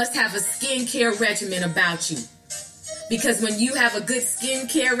 you must have a skincare regimen about you. Because when you have a good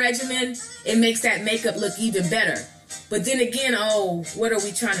skincare regimen, it makes that makeup look even better. But then again, oh, what are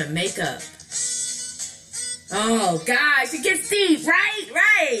we trying to make up? Oh, gosh, it gets deep, right?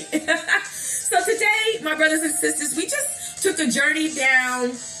 So today, my brothers and sisters, we just took a journey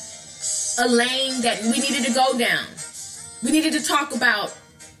down a lane that we needed to go down. We needed to talk about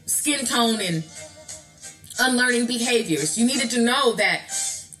skin tone and unlearning behaviors. You needed to know that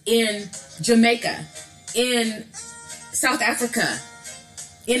in Jamaica, in South Africa,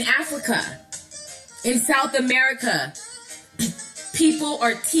 in South America, people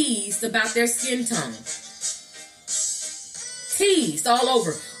are teased about their skin tone. Teased all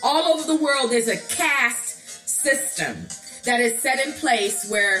over the world. There's a caste system that is set in place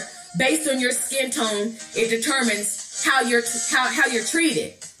where, based on your skin tone, it determines how you're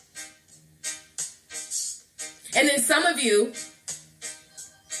treated. And then some of you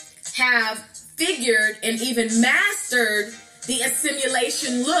have figured and even mastered the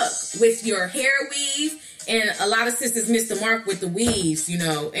assimilation look with your hair weave. And a lot of sisters miss the mark with the weaves, you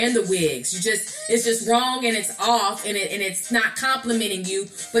know, and the wigs. It's just wrong and it's off and it's not complimenting you.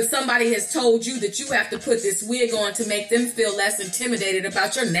 But somebody has told you that you have to put this wig on to make them feel less intimidated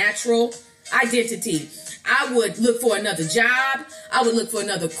about your natural identity. I would look for another job. I would look for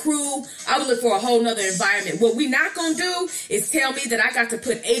another crew. I would look for a whole nother environment. What we're not going to do is tell me that I got to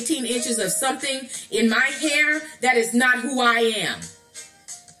put 18 inches of something in my hair. That is not who I am.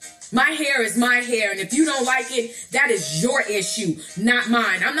 My hair is my hair, and if you don't like it, that is your issue, not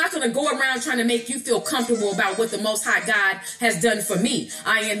mine. I'm not going to go around trying to make you feel comfortable about what the Most High God has done for me.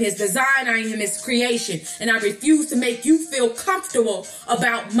 I am His design, I am His creation, and I refuse to make you feel comfortable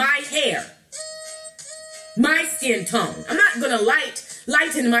about my hair, my skin tone. I'm not going to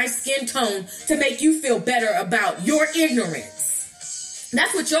lighten my skin tone to make you feel better about your ignorance.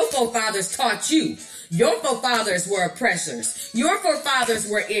 That's what your forefathers taught you. Your forefathers were oppressors. Your forefathers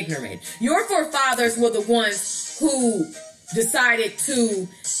were ignorant. Your forefathers were the ones who decided to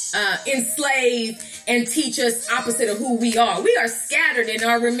enslave and teach us opposite of who we are. We are scattered in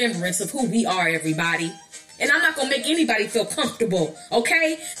our remembrance of who we are, everybody. And I'm not going to make anybody feel comfortable,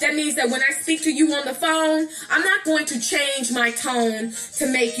 okay? That means that when I speak to you on the phone, I'm not going to change my tone to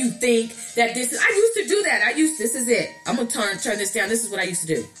make you think that this is... I used to do that. This is it. I'm going to turn this down. This is what I used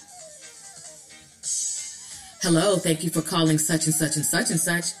to do. Hello, thank you for calling such and such and such and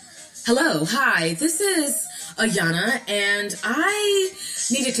such. Hello, hi, this is Ayana, and I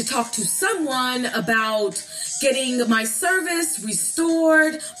needed to talk to someone about getting my service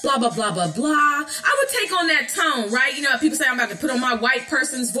restored, blah, blah, blah, blah, blah. I would take on that tone, right? You know, people say I'm about to put on my white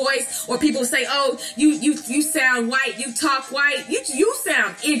person's voice, or people say, oh, you sound white, you talk white. You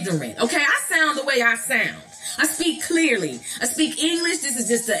sound ignorant, okay? I sound the way I sound. I speak clearly. I speak English. This is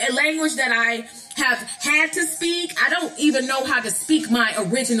just a language that I have had to speak. I don't even know how to speak my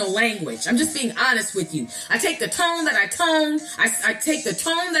original language. I'm just being honest with you. I take the tone that I tone. I take the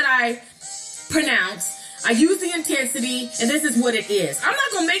tone that I pronounce. I use the intensity, and this is what it is. I'm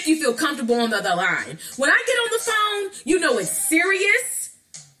not going to make you feel comfortable on the other line. When I get on the phone, you know it's serious.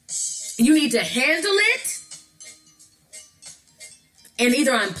 You need to handle it. And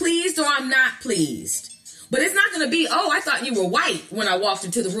either I'm pleased or I'm not pleased. But it's not going to be, oh, I thought you were white when I walked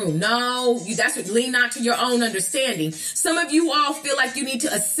into the room. No, that's what, lean not to your own understanding. Some of you all feel like you need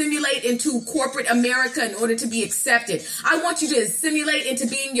to assimilate into corporate America in order to be accepted. I want you to assimilate into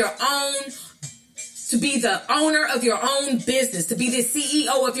being your own, to be the owner of your own business, to be the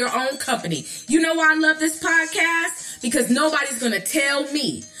CEO of your own company. You know why I love this podcast? Because nobody's going to tell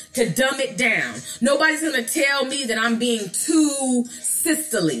me to dumb it down. Nobody's going to tell me that I'm being too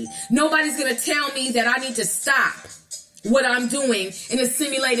sisterly. Nobody's going to tell me that I need to stop what I'm doing and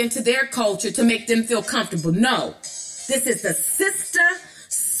assimilate into their culture to make them feel comfortable. No, this is the Sister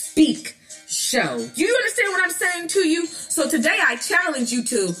Speak show. Do you understand what I'm saying to you? So today I challenge you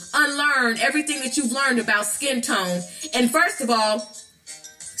to unlearn everything that you've learned about skin tone. And first of all,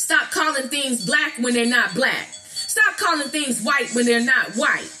 stop calling things black when they're not black. Stop calling things white when they're not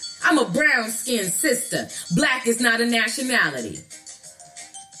white. I'm a brown-skinned sister. Black is not a nationality.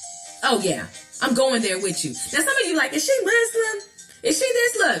 Oh, yeah. I'm going there with you. Now, some of you like, is she Muslim? Is she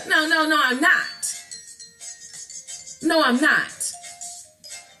this? Look. No, I'm not. No, I'm not.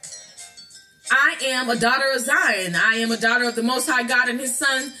 I am a daughter of Zion. I am a daughter of the Most High God and His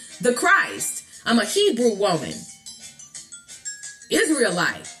Son, the Christ. I'm a Hebrew woman.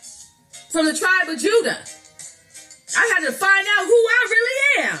 Israelite. From the tribe of Judah. I had to find out who I really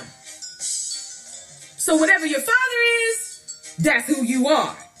am. So whatever your father is, that's who you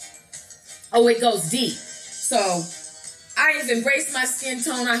are. Oh, it goes deep. So I have embraced my skin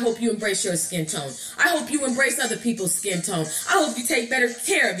tone. I hope you embrace your skin tone. I hope you embrace other people's skin tone. I hope you take better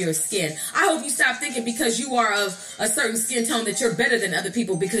care of your skin. I hope you stop thinking because you are of a certain skin tone that you're better than other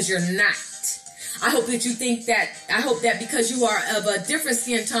people, because you're not. I hope that you think that, I hope that because you are of a different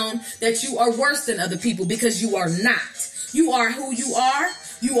skin tone that you are worse than other people, because you are not. You are who you are.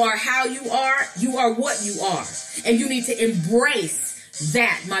 You are how you are what you are. And you need to embrace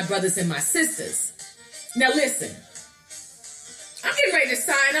that, my brothers and my sisters. Now listen, I'm getting ready to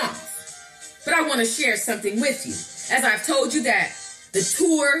sign off, but I want to share something with you. As I've told you that the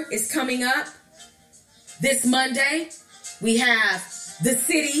tour is coming up this Monday. We have the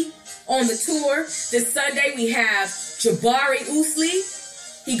city on the tour. This Sunday we have Jabari Usli.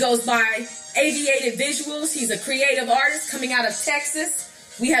 He goes by Aviated Visuals. He's a creative artist coming out of Texas.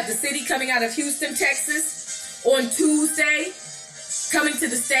 We have the city coming out of Houston, Texas. On Tuesday, coming to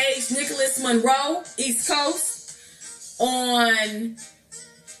the stage, Nicholas Monroe, East Coast. On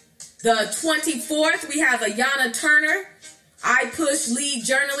the 24th, we have Ayana Turner, iPush lead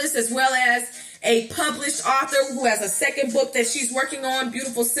journalist, as well as a published author who has a second book that she's working on.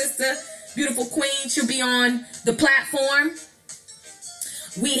 Beautiful sister, beautiful queen. She'll be on the platform.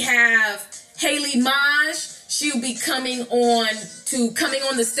 We have Haley Maj. She'll be coming on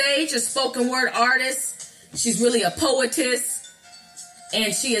the stage, a spoken word artist. She's really a poetess.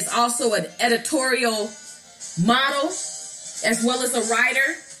 And she is also an editorial model, as well as a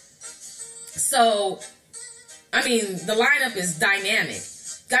writer. So, I mean, the lineup is dynamic.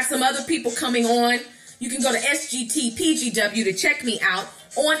 Got some other people coming on. You can go to SGTPGW to check me out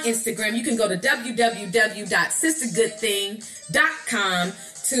on Instagram. You can go to www.sistergoodthing.com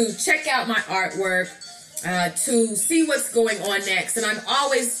to check out my artwork, to see what's going on next. And I'm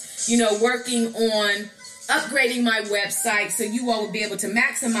always, working on upgrading my website so you all will be able to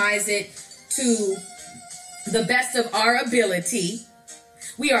maximize it to the best of our ability.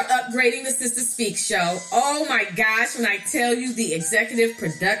 We are upgrading the Sister Speak show. Oh my gosh, when I tell you the executive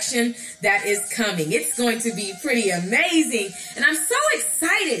production that is coming, it's going to be pretty amazing. And I'm so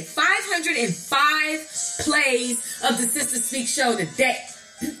excited days of the Sister Speak show today.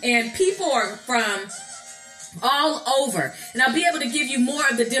 And people are from all over. And I'll be able to give you more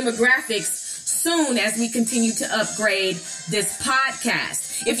of the demographics soon as we continue to upgrade this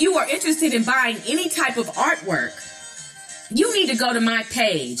podcast. If you are interested in buying any type of artwork, you need to go to my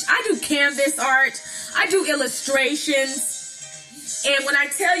page. I do canvas art. I do illustrations. And when I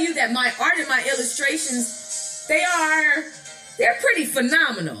tell you that my art and my illustrations, they're pretty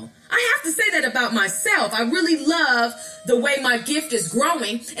phenomenal. I have to say that about myself. I really love the way my gift is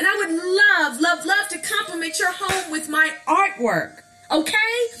growing. And I would love to compliment your home with my artwork.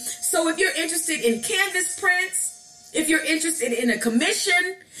 Okay? So if you're interested in canvas prints, if you're interested in a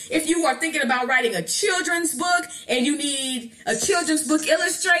commission, if you are thinking about writing a children's book and you need a children's book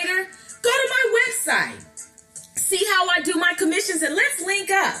illustrator, go to my website. See how I do my commissions and let's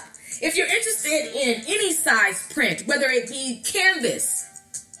link up. If you're interested in any size print, whether it be canvas,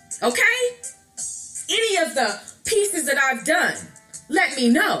 okay? Any of the pieces that I've done, let me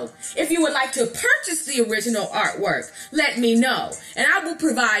know. If you would like to purchase the original artwork, let me know. And I will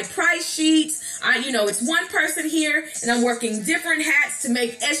provide price sheets. It's one person here, and I'm working different hats to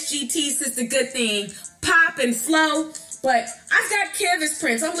make SGT, Sister Good Thing, pop and flow. But I've got canvas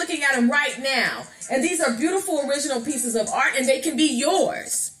prints. I'm looking at them right now. And these are beautiful original pieces of art, and they can be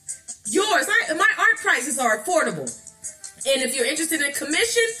yours. My art prices are affordable. And if you're interested in a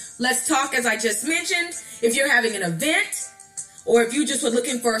commission, let's talk, as I just mentioned. If you're having an event, or if you just were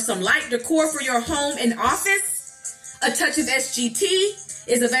looking for some light decor for your home and office, A Touch of SGT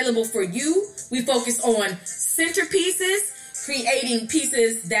is available for you. We focus on centerpieces, creating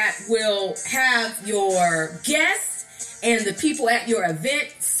pieces that will have your guests and the people at your event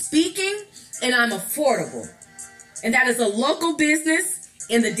speaking, and I'm affordable. And that is a local business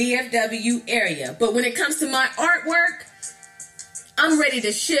in the DFW area. But when it comes to my artwork, I'm ready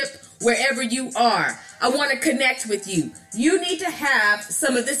to ship wherever you are. I want to connect with you. You need to have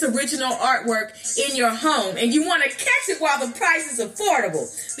some of this original artwork in your home, and you want to catch it while the price is affordable,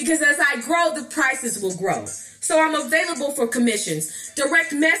 because as I grow, the prices will grow. So I'm available for commissions.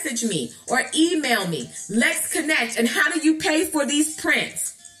 Direct message me or email me. Let's connect. And how do you pay for these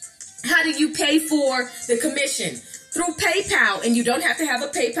prints? How do you pay for the commission? Through PayPal, and you don't have to have a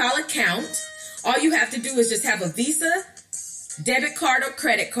PayPal account. All you have to do is just have a Visa, debit card, or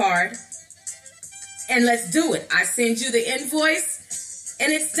credit card. And let's do it. I send you the invoice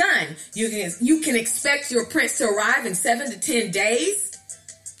and it's done. You can expect your prints to arrive in 7 to 10 days.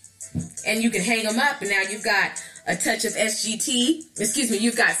 And you can hang them up, and now you've got A Touch of SGT.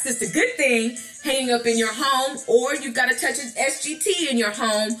 You've got Sister Good Thing hanging up in your home, or you've got A Touch of SGT in your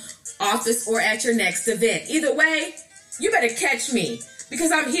home, office, or at your next event. Either way, you better catch me,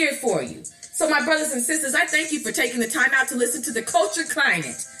 because I'm here for you. So my brothers and sisters, I thank you for taking the time out to listen to the Culture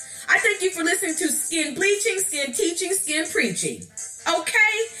Climate. I thank you for listening to Skin Bleaching, Skin Teaching, Skin Preaching.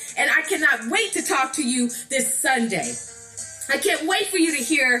 Okay? And I cannot wait to talk to you this Sunday. I can't wait for you to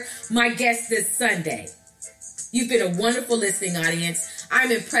hear my guest this Sunday. You've been a wonderful listening audience.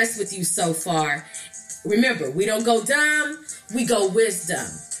 I'm impressed with you so far. Remember, we don't go dumb, we go wisdom.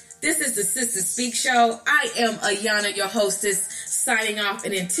 This is the Sister Speak Show. I am Ayana, your hostess, signing off.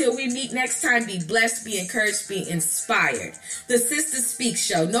 And until we meet next time, be blessed, be encouraged, be inspired. The Sister Speak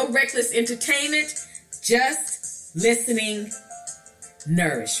Show. No reckless entertainment, just listening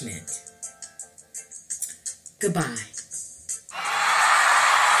nourishment. Goodbye.